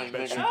line,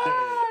 Bet you nigga.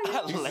 did.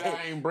 He said,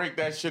 I ain't break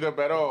that shit up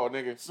at all,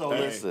 nigga. So Hey,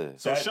 Listen.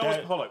 So that- Show's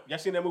that- hold up. Y'all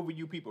seen that movie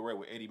You People, right?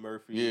 With Eddie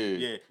Murphy.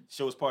 Yeah.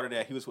 Show's part of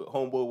that. He was with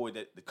homeboy with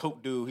the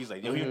coke dude. He's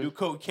like, yo, he do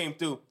coke. He came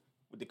through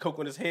with the coke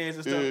on his hands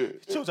and stuff.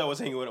 Yeah. Show's I was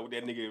hanging with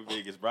that nigga in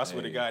Vegas, bro. I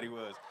swear to Hey. God he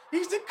was.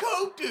 He's the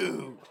coke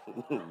dude.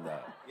 Nah.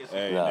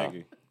 Hey, No.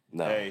 nigga.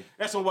 No. Hey,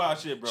 That's some wild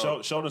shit,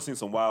 bro. Show done seen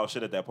some wild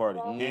shit at that party.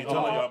 He ain't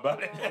telling y'all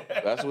about it.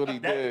 That's what he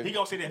That, did. he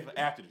gonna say that for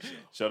after the show.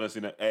 Show done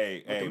seen that.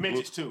 Hey, the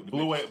midgets, too. The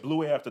Blue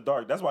Way After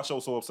Dark. That's why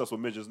Show's so obsessed with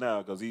midgets now,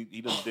 because he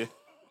done did.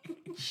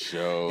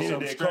 Show. He done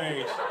Something did coke.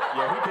 strange.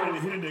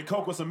 Yeah, he done did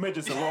coke with some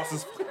midgets and lost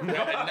his. And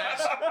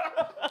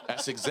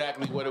that's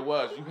exactly what it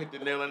was. You hit the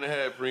nail on the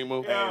head,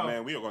 Primo. Hey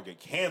man, we are gonna get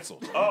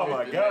canceled. Oh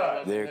my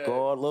god. They're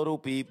called little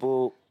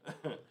people.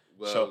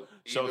 Well,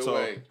 Show either told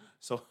way,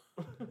 so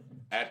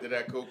after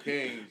that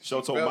cocaine,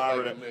 Show she told felt Myra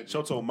like a to midget.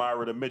 Show told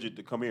Myra the midget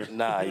to come here.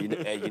 Nah, you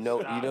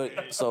know.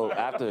 So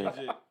after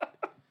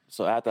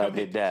I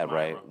did that,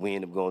 right, we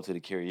ended up going to the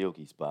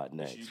karaoke spot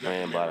next.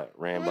 Ran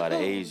by the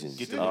Asians.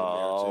 Get the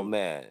Oh mirror, too.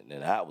 man,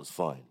 and that was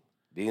fun.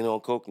 Being on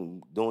coke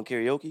and doing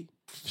karaoke.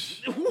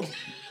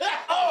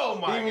 Oh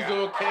my He was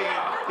on K.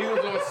 He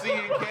was on C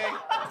and K.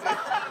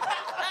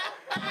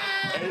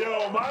 Hey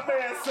yo, my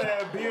man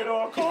said being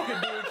on coke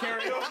and doing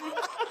karaoke.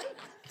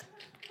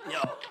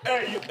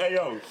 Hey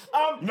yo.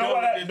 I'm Know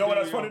what? done with Know what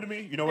this that's dude, funny yo. to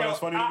me? You know what Yo, that's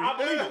funny to me? I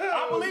believe it.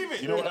 I believe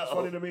it. You know what that's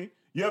funny to me?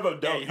 You ever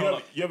Hey, hold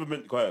up. you ever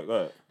been? Go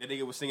ahead. That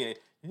nigga was singing.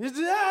 It's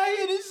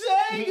I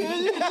He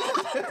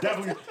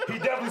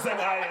definitely sang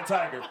 "I Am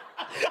Tiger."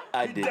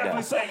 I He did definitely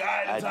not. sang "I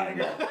I Am did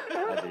Tiger."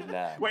 not. I did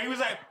not. Wait, he was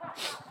like,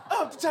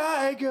 the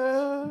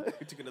tiger.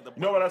 You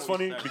know what? That's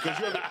funny because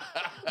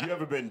you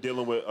ever been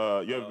dealing with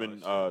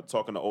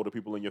talking to older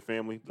people in your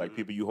family, like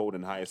people you hold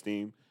in high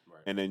esteem,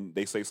 and then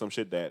they say some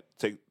shit that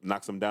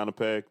knocks them down a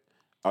peg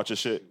out your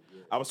shit.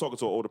 I was talking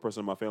to an older person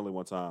in my family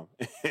one time,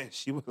 and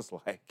she was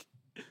like,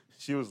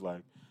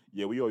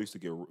 yeah, we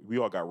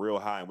all got real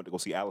high and went to go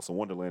see Alice in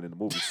Wonderland in the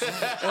movies.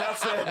 And I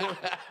said,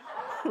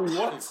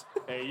 what?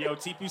 Hey, yo,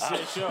 TP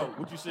said show.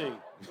 What you sing?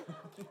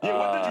 Yeah,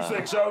 what did you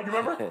sing, show? You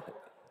remember?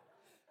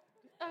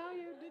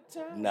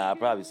 Nah, I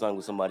probably sung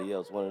with somebody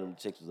else. One of them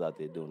chicks was out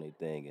there doing their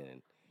thing,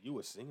 and You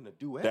was singing a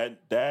duet?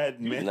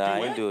 That man. nah, I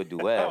didn't do a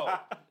duet. Oh.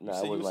 Nah,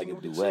 said it you wasn't was like a singing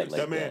with the duet chicks.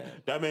 like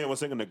that. That man was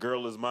singing "The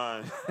Girl Is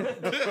Mine."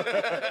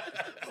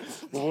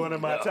 One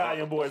of my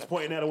Italian boys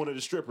pointing at one of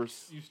the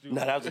strippers.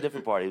 Nah, that was a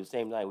different party. It was the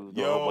same night. We was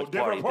doing a Yo, whole bunch of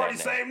different party,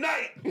 parties that same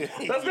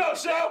night. Let's go,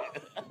 show.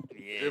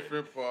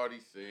 Different party,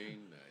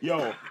 same night.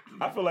 Yo,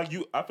 I feel like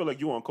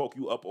you on coke.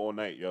 You up all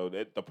night, yo.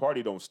 The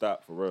party don't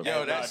stop for real.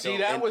 Yo,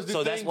 that was the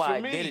so thing that's why for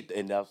I me. did it,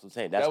 and that's what I'm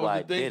saying. That's That why I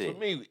was the did thing it. for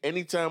me.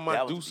 Anytime I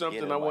That was do the something,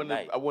 beginning I of my want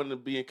night. to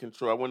be in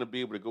control. I want to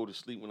be able to go to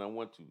sleep when I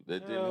want to.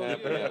 That didn't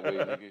happen that way,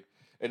 nigga.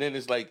 And then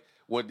it's like,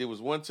 there was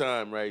one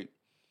time, right,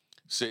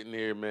 sitting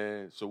there,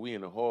 man. So we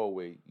in the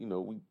hallway,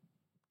 we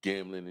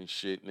gambling and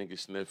shit, niggas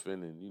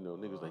sniffing, and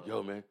niggas like,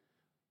 yo, man,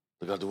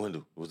 look out the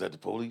window. Was that the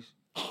police?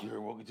 You heard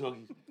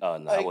walkie-talkies? Oh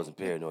no, I wasn't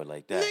paranoid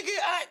like that.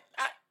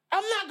 Nigga,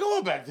 I'm not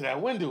going back to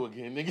that window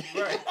again, nigga.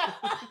 Right.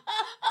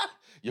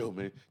 Yo,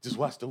 man, just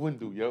watch the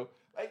window, yo.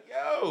 Like,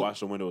 yo. Watch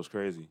the window is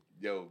crazy.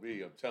 Yo,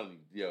 me, I'm telling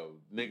you, yo,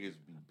 niggas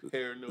be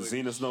paranoid.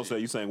 Zena Snow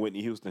said you sang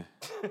Whitney Houston.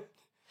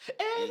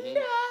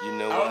 You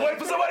know I was what? waiting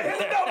for somebody to hit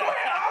the note. Go ahead,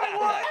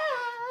 Hollywood.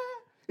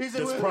 He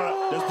said,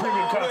 That's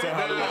premium content,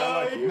 Hollywood.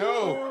 I like it.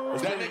 No,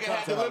 That's that premium nigga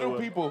had the content, little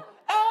Hollywood. people.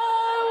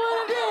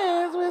 I wanna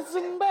dance with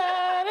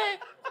somebody.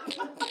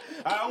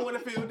 I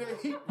want to feel the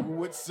heat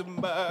with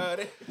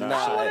somebody.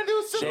 Nah, wanna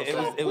do some it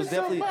something was with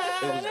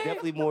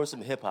definitely more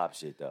some hip hop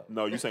shit though.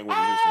 No, you sang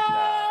Whitney Houston.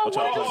 I'm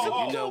trying to play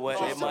me. You know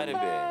what? It might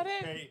have been.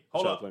 Hey,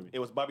 hold Shut up. up, let me- It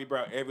was Bobby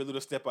Brown. Every little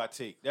step I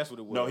take. That's what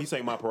it was. No, he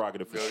sang My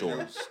Prerogative for sure.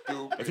 You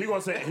stupid. If he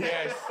gonna say,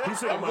 he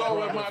sang I'm My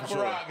going with Prerogative my for sure.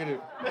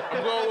 prerogative.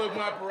 I'm going with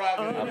my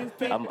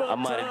prerogative. I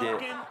might have did.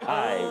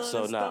 All right,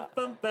 so now,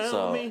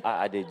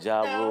 I did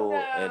Ja Rule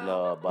and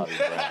Bobby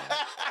Brown.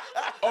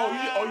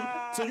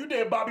 So you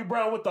did Bobby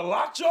Brown with the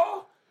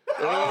lockjaw?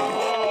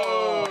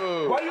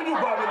 Oh. Why you do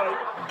Bobby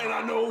like, and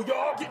I know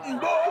y'all getting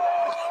bored?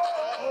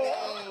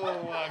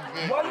 Oh, my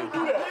goodness. Why you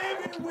do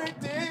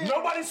that?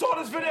 Nobody saw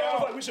this video. I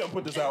was like, we shouldn't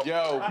put this out.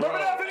 Yo, Remember bro.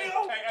 that video?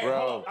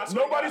 Bro.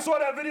 Nobody saw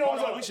that video. I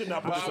was like, we should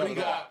not put this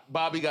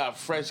Bobby out. got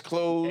fresh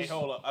clothes. Hey,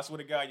 hold up. I swear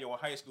to God, yo, in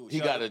high school. He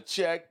got a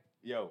check.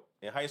 Yo,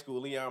 in high school,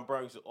 Leon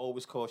Brown used to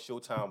always call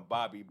Showtime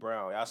Bobby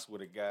Brown. I swear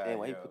to God. Damn,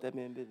 why you yo. put that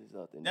man business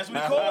out there? That's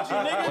what he called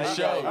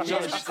you,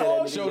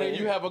 nigga. Show that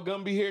you have a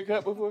Gumby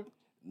haircut before?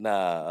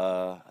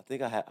 Nah, I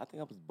think I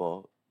was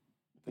bald.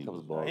 I think I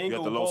was bald. He ain't You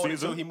go got the low bald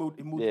season? until he moved.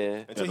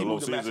 Yeah. Until he the low moved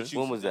to season? Massachusetts.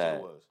 When was That's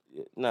that? what it was.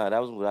 Yeah, nah, that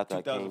was after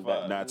I came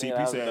back. 2005. Nah, Yeah,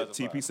 TP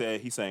that was- said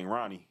he sang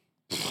Ronnie.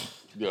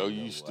 Yo,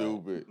 you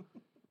stupid.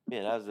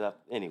 Yeah, that was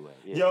anyway.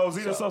 Yeah. Yo,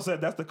 Zena So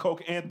said that's the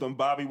Coke anthem,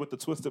 Bobby with the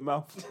twisted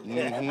mouth.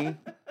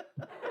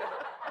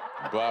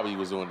 Bobby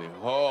was on it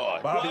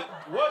hard. Bobby,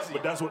 Was he?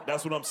 but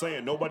that's what I'm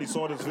saying. Nobody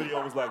saw this video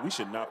and was like, we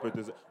should not put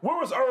this. Where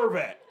was Irv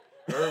at?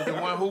 Irv, the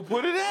one who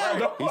put it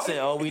out. He said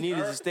all we need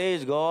is a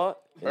stage guard,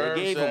 and Irv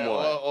they gave said, him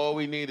one. all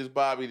we need is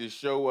Bobby to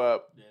show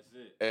up That's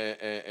it.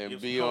 and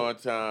Give be some on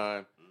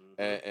time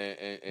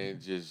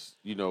and just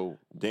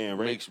Damn,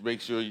 Ray.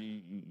 make sure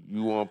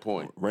you on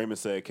point. Raymond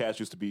said Cat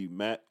used to be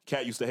mad.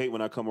 Cat used to hate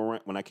when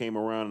I came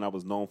around and I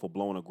was known for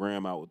blowing a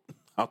gram out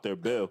their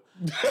bill.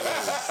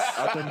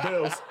 Out them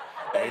bills.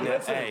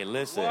 Hey,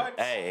 listen. What?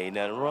 Hey, ain't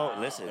nothing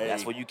wrong. Listen,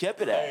 that's where you kept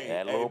it at.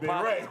 That little Big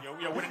pocket.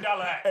 Ray. Yo, where the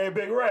dollar at? Hey,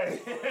 Big Ray.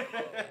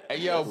 Hey,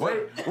 yo,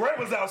 Ray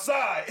was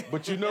outside.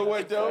 but you know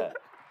what though?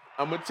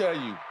 I'm gonna tell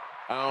you.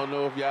 I don't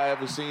know if y'all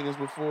ever seen this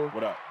before.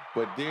 What up?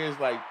 But there's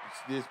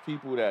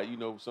people that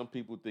some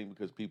people think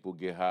because people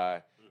get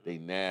high, they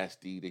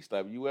nasty, they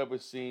slap. You ever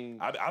seen?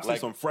 I've seen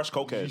some fresh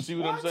You cokeheads. see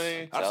what I'm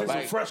saying? I've seen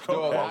some fresh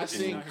cokeheads. Dog, I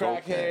seen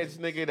crackheads,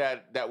 nigga,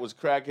 that was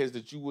crackheads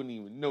that you wouldn't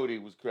even know they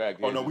was crackheads.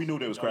 Oh no, we knew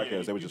they was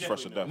crackheads. They were just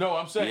fresh to death. No,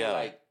 I'm saying Yeah.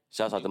 like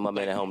Shouts out to my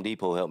man at Home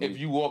Depot. Help me. if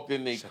you walked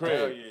in their Hell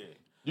crib, yeah.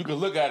 you can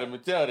look at them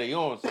and tell they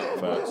on something.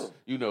 Facts.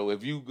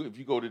 If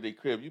you go to their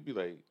crib, you'd be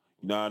like,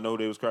 I know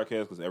they was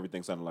crackheads because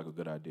everything sounded like a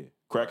good idea.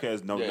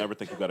 Crackheads never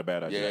think you got a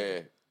bad idea.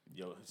 yeah,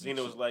 Yo,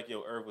 Zena was like,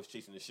 yo, Irv was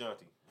chasing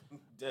Ashanti.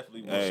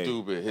 Definitely was. Hey.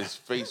 stupid. His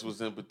face was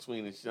in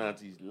between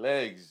Ashanti's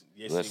legs.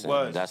 Yes, Listen, he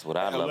was. that's what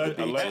I love to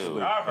be Allegedly.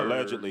 too. I heard.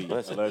 Allegedly.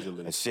 Listen,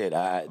 Allegedly. and shit,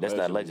 that's not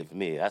Allegedly. legend for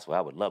me. That's what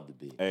I would love to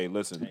be. Hey,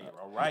 listen.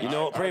 All right. You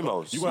know what,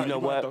 Primos? You know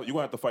what? You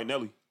gonna have to fight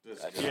Nelly.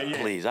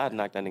 Please, I'd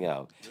knock that nigga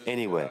out.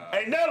 Anyway.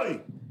 Hey,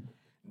 Nelly.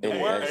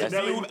 Anyway, word that's- is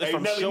Nelly- it's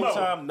from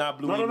Showtime, not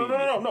Blue No.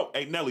 Media.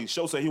 Hey, Nelly,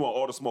 Show said he want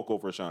all the smoke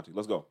over Ashanti.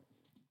 Let's go.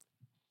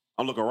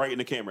 I'm looking right in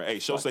the camera. Hey,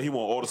 Show said he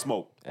want all the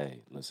smoke. Hey,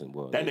 listen,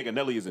 well, That nigga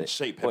Nelly is in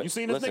shape. Have you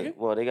seen this listen, nigga?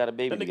 Well, they got a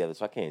baby That nigga- together,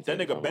 so I can't. That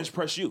take it nigga from bench him.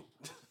 press you.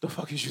 The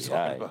fuck is you Yeah,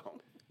 talking all right.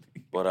 about?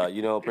 But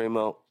you know,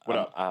 Primo, What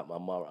up?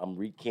 I'm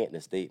recanting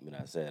a statement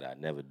I said I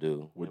never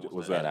do.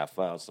 What's And that? I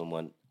found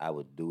someone I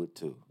would do it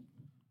too.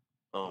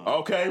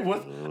 Okay, I know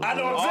exactly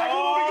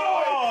where we're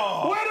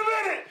going. Wait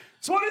a minute,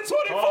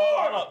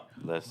 2024.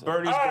 Listen,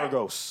 Bernie's All right.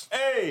 Burgos.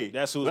 Hey,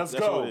 That's who. let's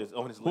That's go. who it is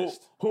on his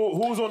list.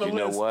 Who's on the you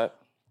list? know what?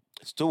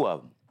 It's two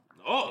of them.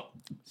 Oh,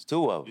 It's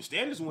two of your them.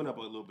 standards went up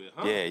a little bit,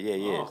 huh?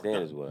 Yeah. Oh,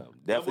 Standards one of them.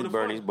 Definitely the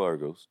Bernie's fun.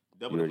 Burgos.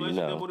 Double You the already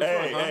pleasure, know. double the fun,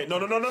 huh? Hey, no.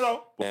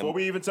 Before And-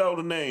 we even tell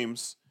the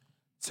names,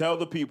 tell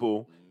the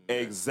people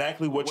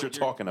exactly what you're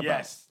talking about.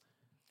 Yes.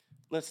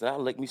 Listen, I'll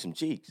lick me some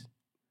cheeks.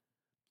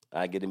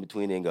 I get in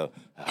between there and go,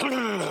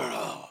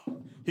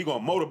 He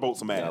gonna motorboat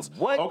some ass. Now,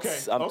 what Okay,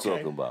 I'm okay.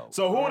 talking about.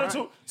 So who are the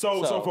two?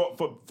 So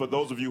So- for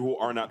those of you who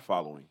are not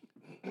following,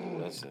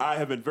 listen, I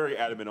have been very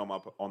adamant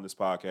on this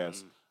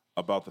podcast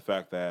about the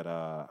fact that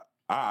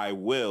I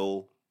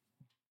will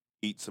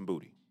eat some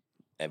booty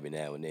every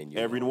now and then you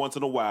every once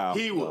in a while.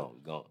 He will.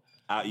 go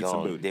I'll eat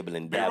some booty. dibble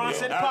and Baron dabble.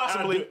 said on.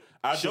 possibly.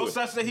 I do Show it.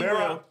 such that he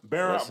Baron- will.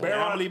 Baron, Listen, I'm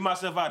Baron, gonna leave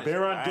myself out of this.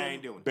 Baron, I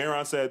ain't doing it.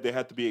 Baron said there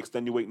had to be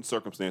extenuating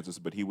circumstances,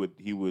 but he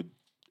would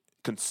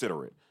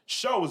consider it.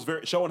 Show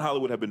and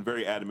Hollywood have been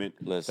very adamant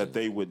Listen. that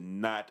they would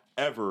not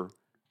ever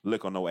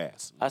lick on no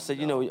ass. I said,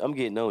 you know, I'm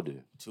getting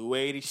older.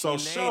 280. So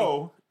she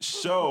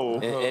show.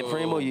 And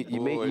Primo, you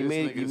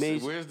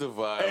made. Where's the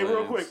violence? Hey,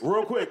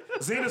 real quick.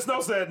 Zena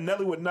Snow said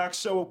Nelly would knock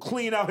Show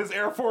clean out his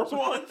Air Force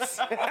Ones.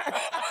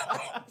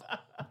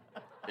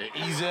 And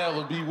Ezel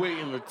will be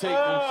waiting to take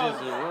them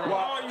shits and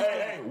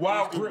run.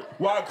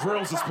 While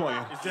Grills is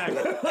playing.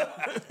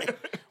 Exactly.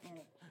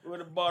 With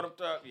the bottom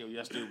top. Yo,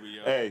 y'all stupid,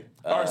 yo. Hey,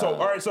 all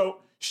right. So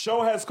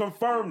Show has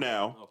confirmed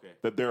now Okay.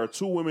 that there are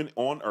two women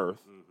on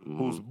Earth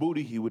whose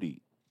booty he would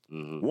eat.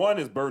 One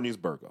is Bernice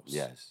Burgos.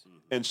 Yes,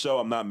 And Show,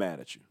 I'm not mad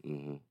at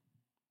you.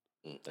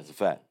 that's a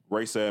fact.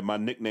 Ray said my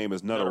nickname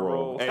is Nutter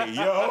Roll. Roll. Hey,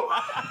 yo.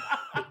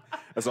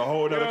 That's a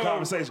whole other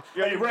conversation.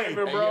 Yo, Hey, you Ray, capping,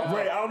 bro?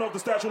 Ray, I don't know if the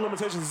statute of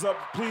limitations is up.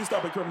 Please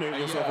stop incriminating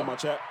yourself yo. in my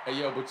chat. Hey,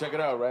 yo, but check it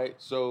out, right?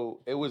 So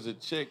it was a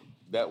chick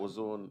that was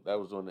on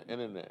the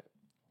internet,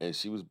 and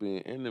she was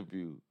being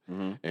interviewed,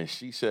 and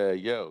she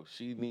said, "Yo,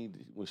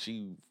 when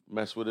she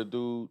messed with a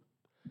dude,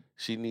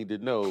 she need to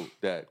know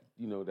that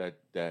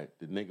that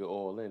the nigga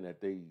all in,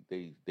 that they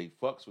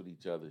fucks with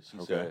each other." She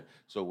said,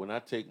 "So when I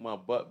take my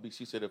butt beads,"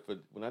 she said,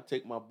 when I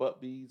take my butt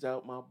beads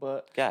out my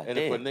butt, God and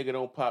damn. if a nigga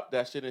don't pop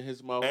that shit in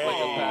his mouth like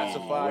Hey, a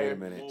pacifier, wait a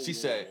minute. she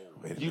said,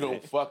 Wait a "You minute.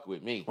 don't fuck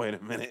with me." Wait a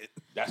minute.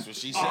 That's what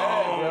she said,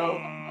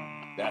 yo.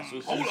 That's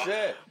what she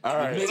said. All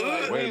right. The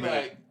nigga like Wait a me,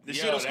 minute. like, The yo,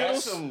 shit on that's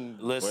Skittles? some.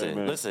 Listen.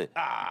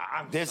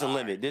 I'm There's sorry. a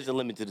limit. There's a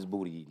limit to this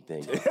booty eating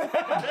thing.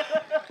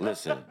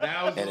 Listen.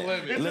 Now's the And-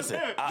 limit. Listen,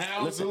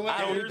 Now's the limit.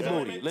 I don't eat the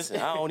booty. Listen,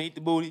 I don't eat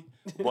the booty.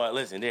 But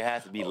listen, there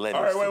has to be limits.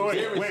 All right, to wait,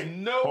 this. There is wait.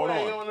 no Hold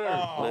way on. on earth.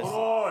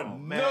 Hold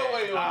on. No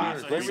way on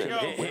earth. so here we Listen, go.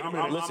 listen. I'm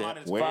out of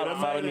this. Wait a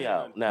Follow me minute.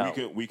 out. Now,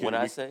 We can. when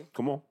I say,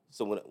 come on.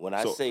 so when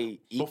I So, say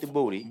eat the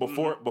booty,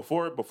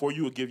 Before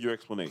you would give your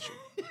explanation,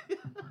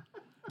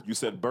 you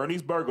said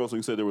Bernice Burgos, and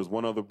you said there was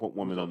one other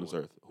woman on this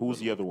earth. Who's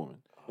the other woman?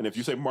 And if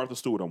you say Martha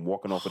Stewart, I'm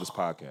walking off of this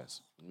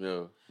podcast.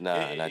 Yo.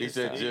 nah, not He this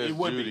said time. Judge it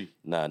would be. Judy.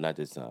 Nah, not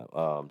this time.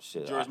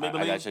 Shit. George I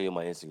Maybelline? gotta show you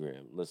my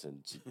Instagram.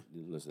 Listen.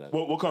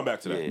 We'll come back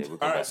to that. Yeah, we'll come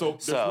All right, back. so,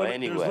 So, there's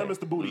anyway. limits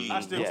to booty eating. I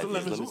still- Yeah, what's the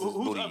there's limits? limits to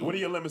Who's booty up? eating. What are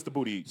your limits to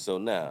booty eating? So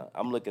now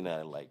I'm looking at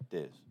it like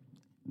this.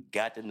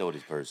 Got to know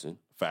this person.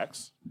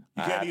 Facts. You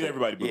I can't have eat to-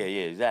 everybody booty. Yeah,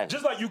 exactly.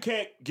 Just like you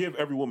can't give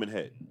every woman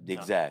head.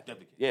 Exactly.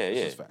 definitely Yeah, This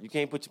yeah. is facts. You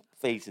can't put your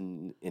face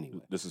in anyway.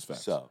 This is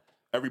facts. So,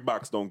 Every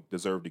box don't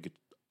deserve to get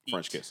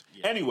French kiss.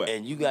 Anyway,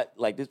 and you got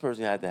like this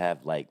person had to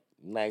have like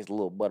nice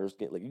little butter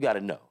skin. Like you got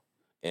to know.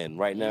 And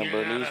right now,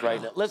 Bernice,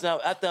 right now, listen.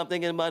 After I'm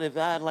thinking about it, if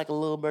I had like a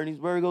little Bernice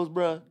Burgos,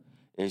 bruh,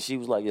 and she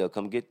was like, "Yo,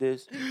 come get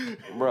this,"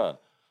 bruh,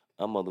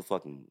 I'm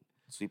motherfucking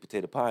sweet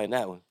potato pie in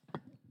that one.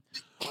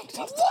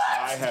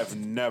 I have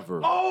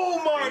never.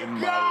 Oh my in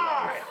my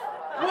God! life,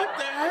 What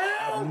the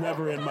hell? I've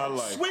never in my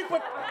life. Sweet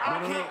potato.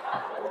 I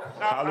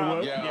can't.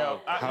 Hollywood.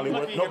 Yo.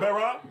 Hollywood. Lucky No, you-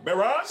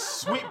 Beron.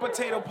 Sweet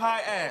potato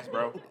pie ass,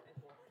 bro.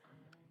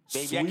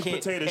 Baby, I Sweet can't.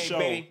 Potato Hey, Show.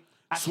 baby,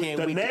 I can't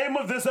The wait. name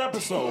of this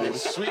episode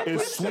is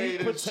Sweet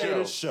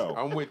Potato Show.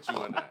 I'm with you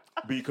on that.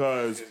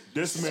 Because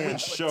this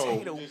man's show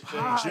Potato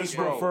pie, just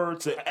bro. referred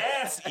to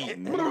ass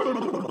eating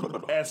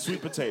as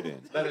sweet potato.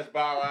 Let us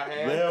bow our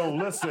heads Well,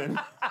 listen,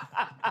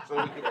 so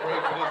we can pray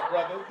for this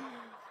brother.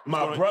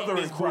 my brother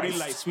in This booty Christ,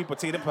 like sweet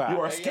potato pie. you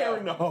are Hey,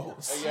 scaring yo. the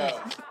hoes.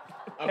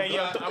 Hey,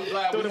 yo. I'm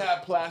glad we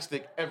have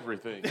plastic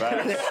everything.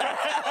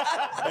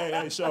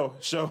 Hey, show.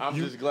 I'm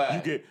just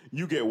glad.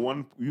 You get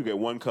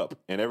one cup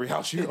in every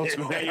house you go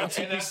to. Hey, yo, And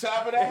on TP,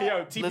 top of that, hey,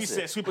 yo, TP Listen,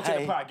 said sweet potato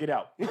hey. pie, get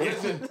out.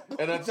 listen,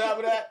 and on top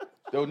of that,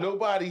 though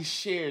nobody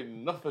shared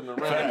nothing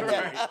around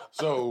here.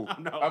 So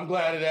I'm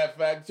glad of that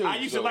fact too. I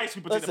used to So- like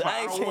sweet potato Listen, pie. I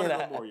I ain't don't saying want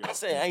it no more, yo.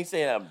 I ain't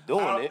saying I'm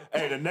doing it.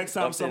 Hey, the next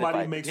time I'm saying if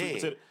somebody I makes sweet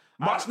did. potato,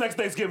 watch next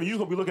Thanksgiving, you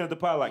gonna be looking at the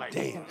pie like,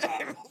 damn,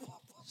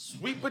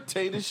 Sweet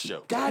potato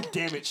show. God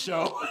damn it,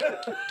 show.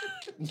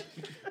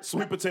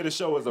 Sweet Potato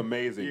Show is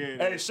amazing. Yeah,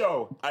 hey,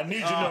 Show, I need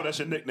you to know that's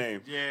your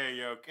nickname. Yeah,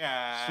 yo,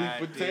 God.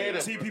 Sweet potato.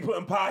 TP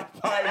putting pie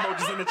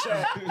emojis in the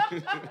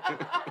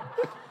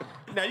chat.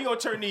 Now you gonna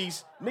turn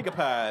these nigga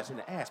pies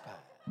into ass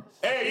pies.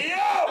 Hey,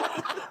 yo!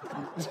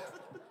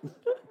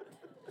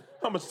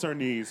 I'm gonna turn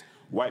these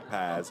white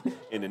pies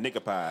into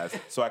nigga pies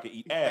so I can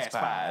eat ass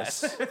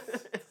pies.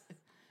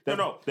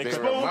 No. They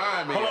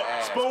remind me of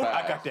ass Spoon,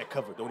 I pies. got that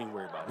covered. Don't even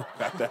worry about it.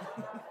 Got that?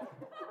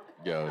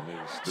 Yo,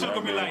 nigga. She's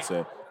gonna be like,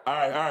 All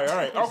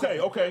right.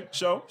 Okay.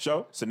 Show.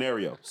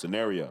 Scenario.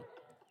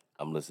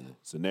 I'm listening.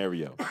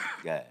 Scenario.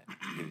 God,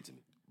 give it to me.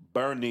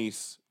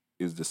 Bernice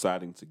is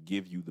deciding to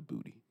give you the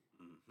booty.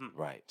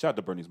 Right. Shout out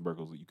to Bernice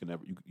Burgos.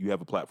 You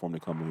have a platform to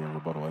come in here and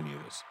rebuttal any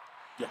of this.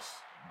 yes.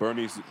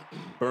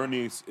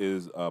 Bernice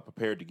is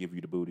prepared to give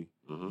you the booty.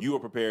 You are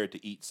prepared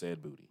to eat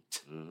said booty.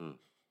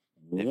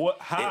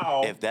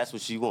 How? If that's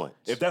what she wants.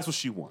 If that's what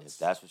she wants. If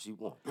that's what she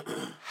wants.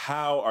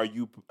 How are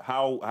you?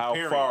 How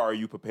far are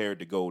you prepared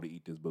to go to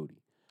eat this booty?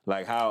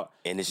 Like how?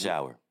 In the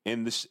shower.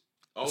 In the. So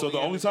Only the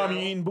in only the time shower?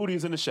 you're eating booty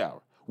is in the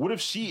shower. What if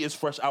she is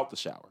fresh out the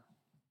shower?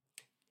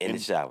 In the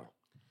shower.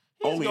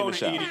 Only in going the to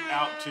shower. eat it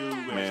out too.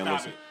 Man, Stop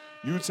listen. it.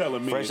 You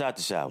telling me? Fresh out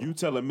the shower. You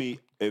telling me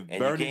if And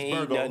Bernice you can't eat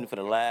Burgo nothing for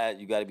the last.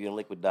 You got to be on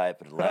liquid diet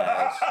for the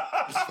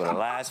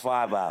last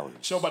 5 hours.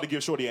 Show about to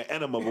give Shorty an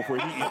enema before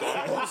he eat the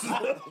ass.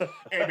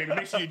 Hey, baby,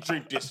 make sure you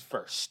drink this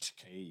first.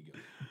 Okay, here you go.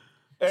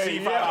 Hey,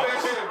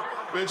 yeah.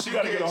 Man, She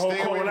gotta get a whole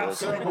stay away from colonoscopy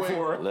Subway.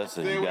 before.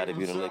 Listen, Stay you away got to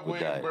from be on liquid Subway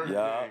diet. and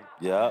Burger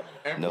Yup.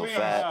 And No please,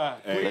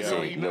 fat. hey, Listen, yo,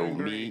 no eat nothing meat.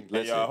 green. Hey, y'all, I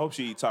Listen. hope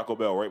she eat Taco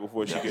Bell right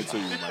before she gets to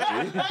you,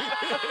 my G.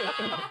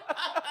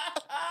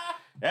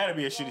 That'd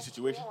be a shitty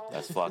situation.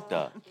 That's fucked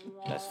up.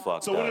 That's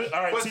fucked So, up.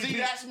 all right, But see,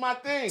 that's my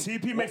thing.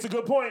 TP makes a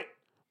good point.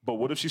 But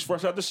what if she's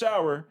fresh out the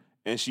shower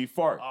and she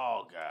fart?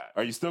 Oh God.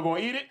 Are you still gonna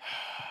eat it?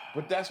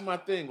 But that's my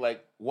thing.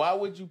 Like, why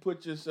would you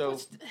put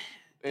yourself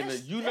in a?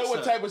 You know that's what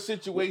a- type of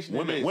situation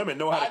it is. Women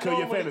know how to I kill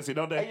your normally- fantasy,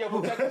 don't they? Hey, yo,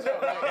 but check this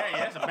out. Like, Hey,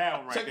 that's a bad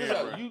one right check there, this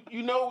out. bro.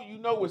 You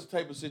know what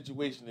type of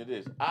situation it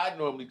is. I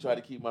normally try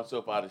to keep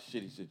myself out of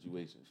shitty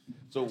situations.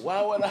 So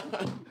why would I?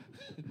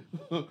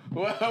 Why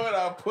would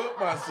I put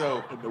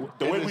myself?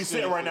 The in way a we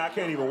sit shitty right now, I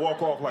can't even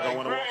walk off like I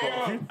want to walk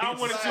off. I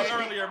wanted to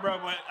earlier, bro,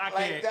 but I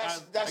Like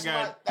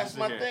can't. that's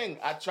my thing.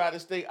 I try to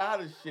stay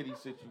out of shitty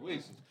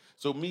situations.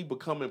 So me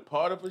becoming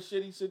part of a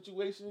shitty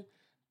situation,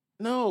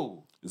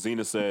 no.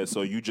 Zena said,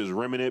 so you just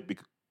rimming it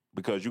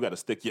because you got to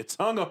stick your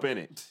tongue up in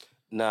it.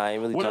 Nah, I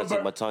ain't really What trying to if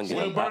stick my tongue in.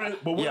 what if Bernie-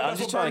 but what if Yeah, I'm that's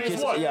just what trying to Bernie's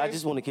kiss. want? Yeah, I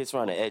just want to kiss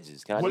around the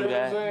edges. Can I What do am I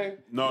that? saying?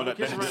 No,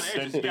 kiss around the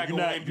edges, you gotta you're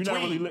go not, in you're not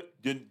really.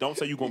 between. Don't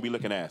say you're gonna be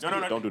licking ass.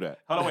 No. Don't do that.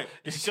 Hold on, wait.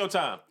 This is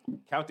Showtime.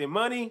 Counting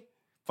money,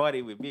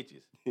 party with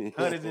bitches.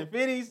 Hundreds and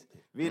fifties,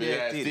 video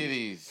Yeah, titties.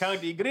 titties.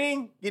 Count the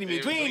green, get in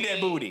between that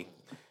green. booty.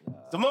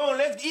 Simone,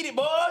 let's eat it,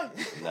 boy.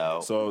 No.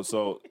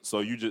 So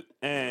you just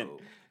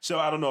so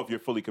I don't know if you're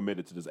fully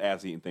committed to this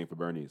ass eating thing for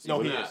Bernice. No,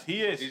 What he is- is.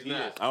 He is. He's He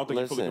not. is. I don't think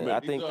you're fully Listen,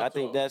 committed. I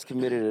think that's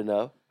committed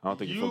enough. I don't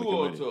think You you're fully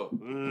all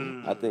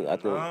committed. talk. I think I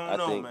don't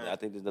know, man.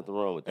 there's nothing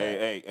wrong with that.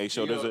 Hey,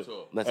 show. You There's all a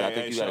talk. Listen, I hey,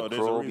 think you Show, got to there's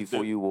a crawl reason-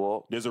 before you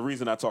walk There's a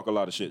reason I talk a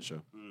lot of shit,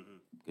 show.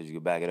 because you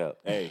can back it up.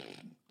 Hey,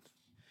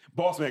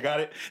 boss man,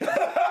 got it.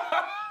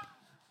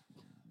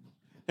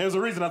 There's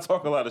a reason I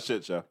talk a lot of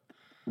shit, show.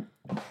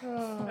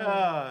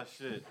 Ah,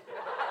 shit.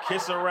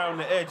 Kiss around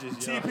the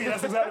edges, yo. TP,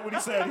 that's exactly what he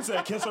said. He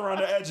said, "Kiss around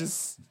the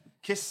edges."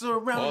 Kiss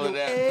around All of the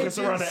that. edges. Kiss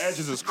around the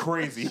edges is She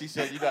crazy.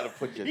 said you gotta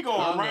put your He go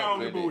tongue around up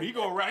the in booty. it. He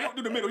go around. He don't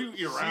do the middle.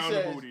 He around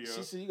the booty, yo.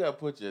 She said you gotta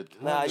put your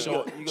tongue Nah,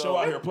 Show, you show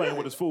out here playing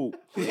with his food.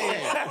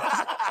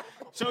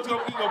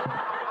 Showtime go.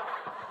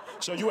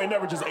 Show you ain't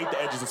never just ate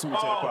the edges of sweet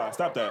potato pie.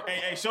 Stop that.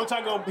 Hey,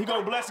 Showtime go. He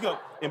go bless. He go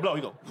and blow.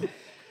 He go.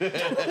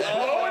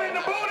 Blowing in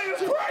the booty is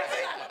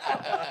crazy.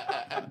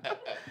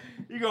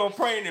 He go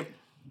praying and.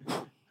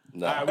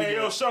 Nah. Hey,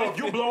 yo, show if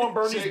you blowing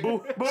Bernie's Chick,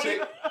 booty,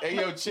 chick, hey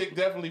yo, chick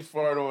definitely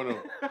fart on him.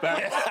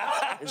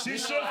 she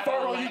should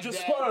fart on you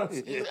just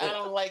once. I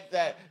don't like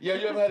that. Yo,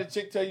 you ever had a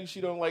chick tell you she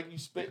don't like you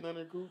spitting on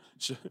her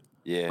cooch?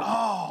 Yeah.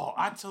 Oh,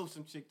 I told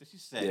some chick that she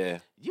said, Yeah,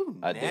 "You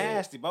I did.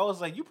 nasty," but I was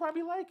like, "You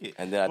probably like it."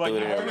 And then I But threw it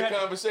you in I her. heard do the have-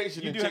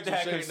 conversation you and do have chicks to were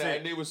have saying that, consent.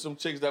 and there was some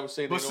chicks that were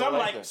saying But they don't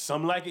like that.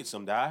 some like it,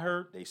 some that I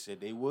heard they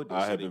said they would. They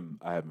I said have they,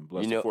 been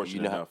blessed You know- and fortunate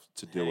you know how- enough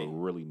to deal Hey. with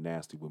really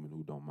nasty women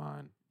who don't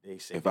mind. They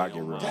said If they I don't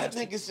get real mind.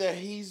 That nigga said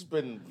he's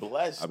been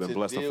blessed. I've been to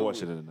blessed and deal with-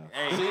 fortunate enough.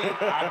 Hey, See?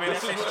 I've been in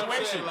This that is what I'm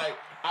saying, situation.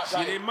 like, She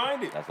didn't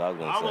mind it. That's what I was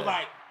gonna I was say.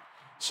 like,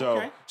 Show,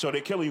 Okay. show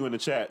they killing you in the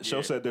chat. Show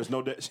Yeah. said there's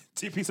no.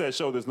 TP said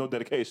show there's no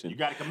dedication. "You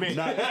got to commit."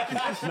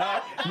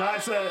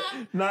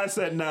 Nine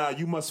said nah.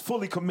 You must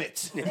fully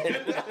commit.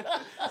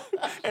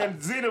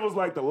 And Zena was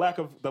like the lack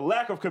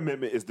of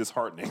commitment is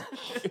disheartening.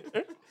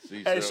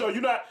 See, Hey, show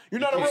you're not a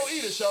real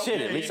eater. Show.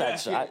 Shit, at least I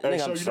Hey, think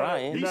Show, I'm you're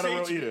trying. Not a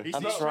real eater. He's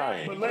I'm still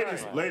trying.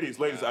 But He's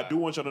ladies, I do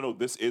want y'all to know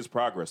this is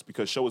progress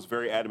because Show is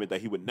very adamant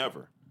that he would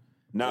never.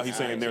 Now he's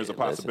saying there's a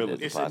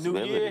possibility. It's a new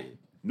year.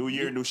 New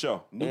year, new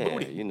show. Yeah,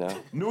 booty. you know.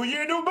 New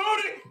year, new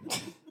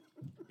booty.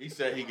 He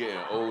said he getting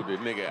older,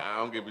 nigga. I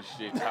don't give a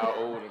shit how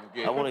old I'm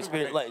getting. I want to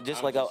experience like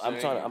just like I'm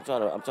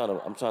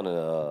trying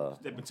to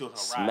Step into her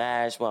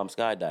smash while I'm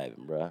skydiving,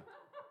 bro.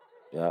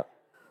 Yeah.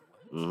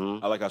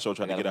 I like how Show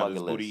tried to got get a out of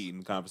this bucket booty list.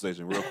 eating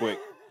conversation real quick.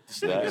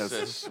 Nigga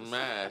said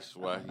smash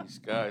while he's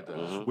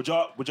skydiving.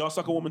 Would y'all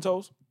suck a woman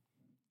toes?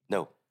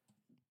 No.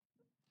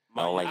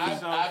 I don't like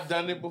feet. I've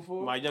done it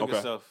before. My younger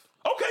Okay. self.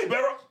 Okay,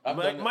 Barrow.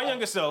 My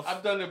younger self.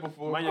 I've done it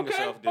before. My younger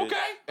self did. Okay.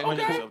 My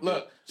younger self did.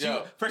 Look,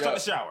 Fresh out the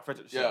shower.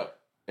 Yeah,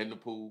 in the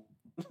pool.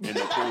 In the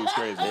pool's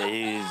crazy. Yeah,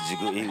 he's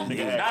Nigga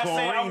had Not saying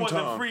I chlorine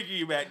wasn't tongue.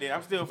 freaky back then.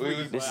 I'm still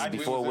freaky. This is but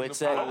before was in wet the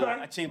set. pool.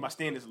 I changed my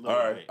standards a little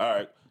All right, bit. all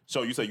right.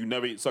 So you say you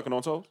never eat sucking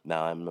on toes? No,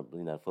 I'm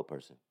really not a foot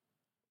person.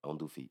 I don't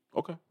do feet.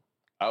 Okay.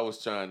 I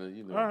was trying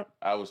to, All right.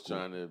 I was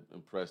trying to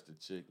impress the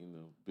chick,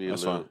 be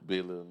That's a little, fine. be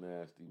a little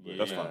nasty. But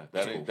That's nah,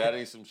 fine. That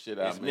ain't some shit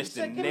I It's miss.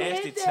 Mr.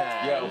 Nasty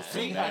Time. Yo,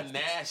 feet are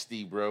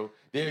nasty, bro.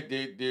 They're.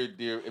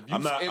 If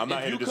I'm not here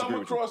to you disagree come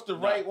with you. across the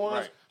right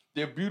ones, right.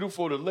 they're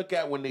beautiful to look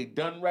at when they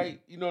done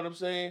right. You know what I'm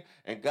saying?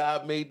 And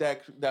God made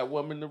that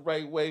woman the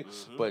right way.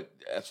 But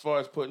as far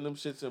as putting them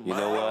shits in, You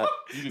know what?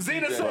 you can Zena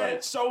keep that said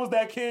right. shows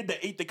that kid that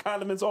ate the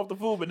condiments off the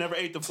food but never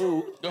ate the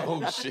food.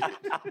 Oh shit.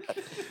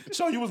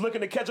 So you was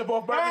looking to ketchup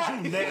off burgers,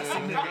 you nasty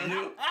nigga.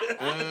 You.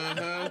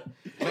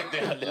 Lick the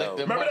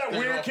Remember that mustard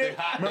weird off kid?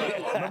 the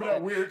hot Remember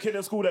that weird kid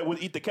in school that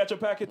would eat the ketchup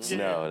packets?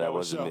 No, that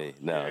was wasn't Show. me.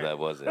 No, that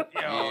wasn't.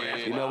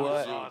 You know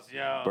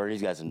what?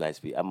 Bernie's got some nice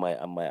feet. I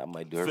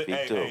might do her feet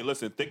Hey, too. hey,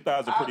 listen, thick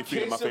thighs and pretty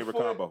feet are my kiss her favorite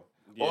foot. combo.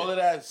 All of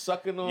that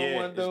sucking on Yeah,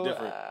 one it's though.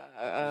 different.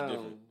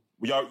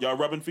 Y'all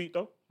rubbing feet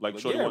though? Like,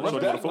 shorty yeah, want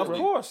to rubbing foot of rub?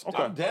 course.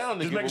 Okay. I'm down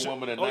to Just give making a sure-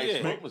 woman a oh, nice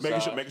yeah. foot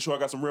massage. Making sure I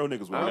got some real niggas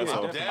with me. That's I'm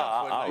all. down for a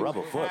I'll nice rub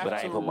a foot, but I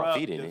ain't put my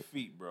feet in it.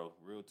 Feet, bro.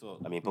 Real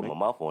talk. I mean, put my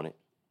mouth on it.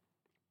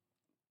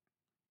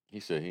 He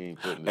said he ain't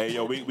putting it. Hey,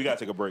 yo, we gotta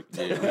take a break.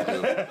 Yeah, we do. We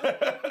do, man.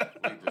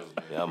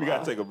 Yeah, We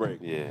gotta take a break.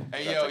 Yeah.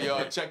 Hey,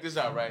 yo, check this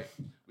out, right?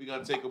 We're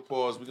going to take a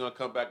pause. We're going to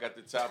come back at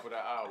the top of the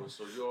hour.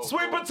 So y'all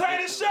Sweet go potato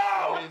get show!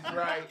 your L's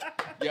right.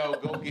 Yo,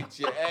 go get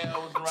your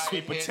L's right.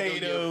 Sweet Handle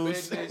potatoes.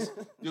 your business.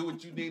 Do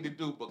what you need to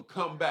do, but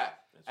come back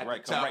at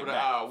right. the Come top right of the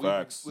back. hour.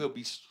 Facts. We'll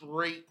be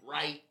straight,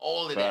 right,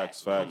 all of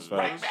Facts, that. facts,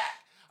 Right facts. back.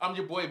 I'm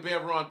your boy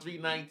Bear on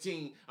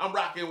 319. I'm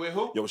rocking with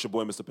who? Yo, it's your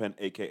boy, Mr. Penn,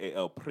 a.k.a.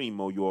 El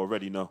Primo. You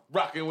already know.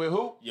 Rocking with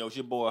who? Yo, it's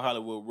your boy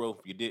Hollywood Rope.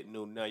 If you didn't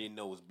know, now you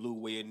know. It's Blue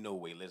Way and No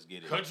Way. Let's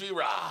get it. Country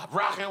Rob.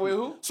 Rocking with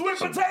who? Sweet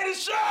potato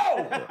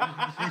show!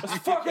 Let's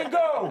fucking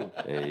go!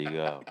 There you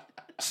go.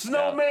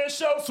 Snowman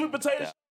show, sweet potato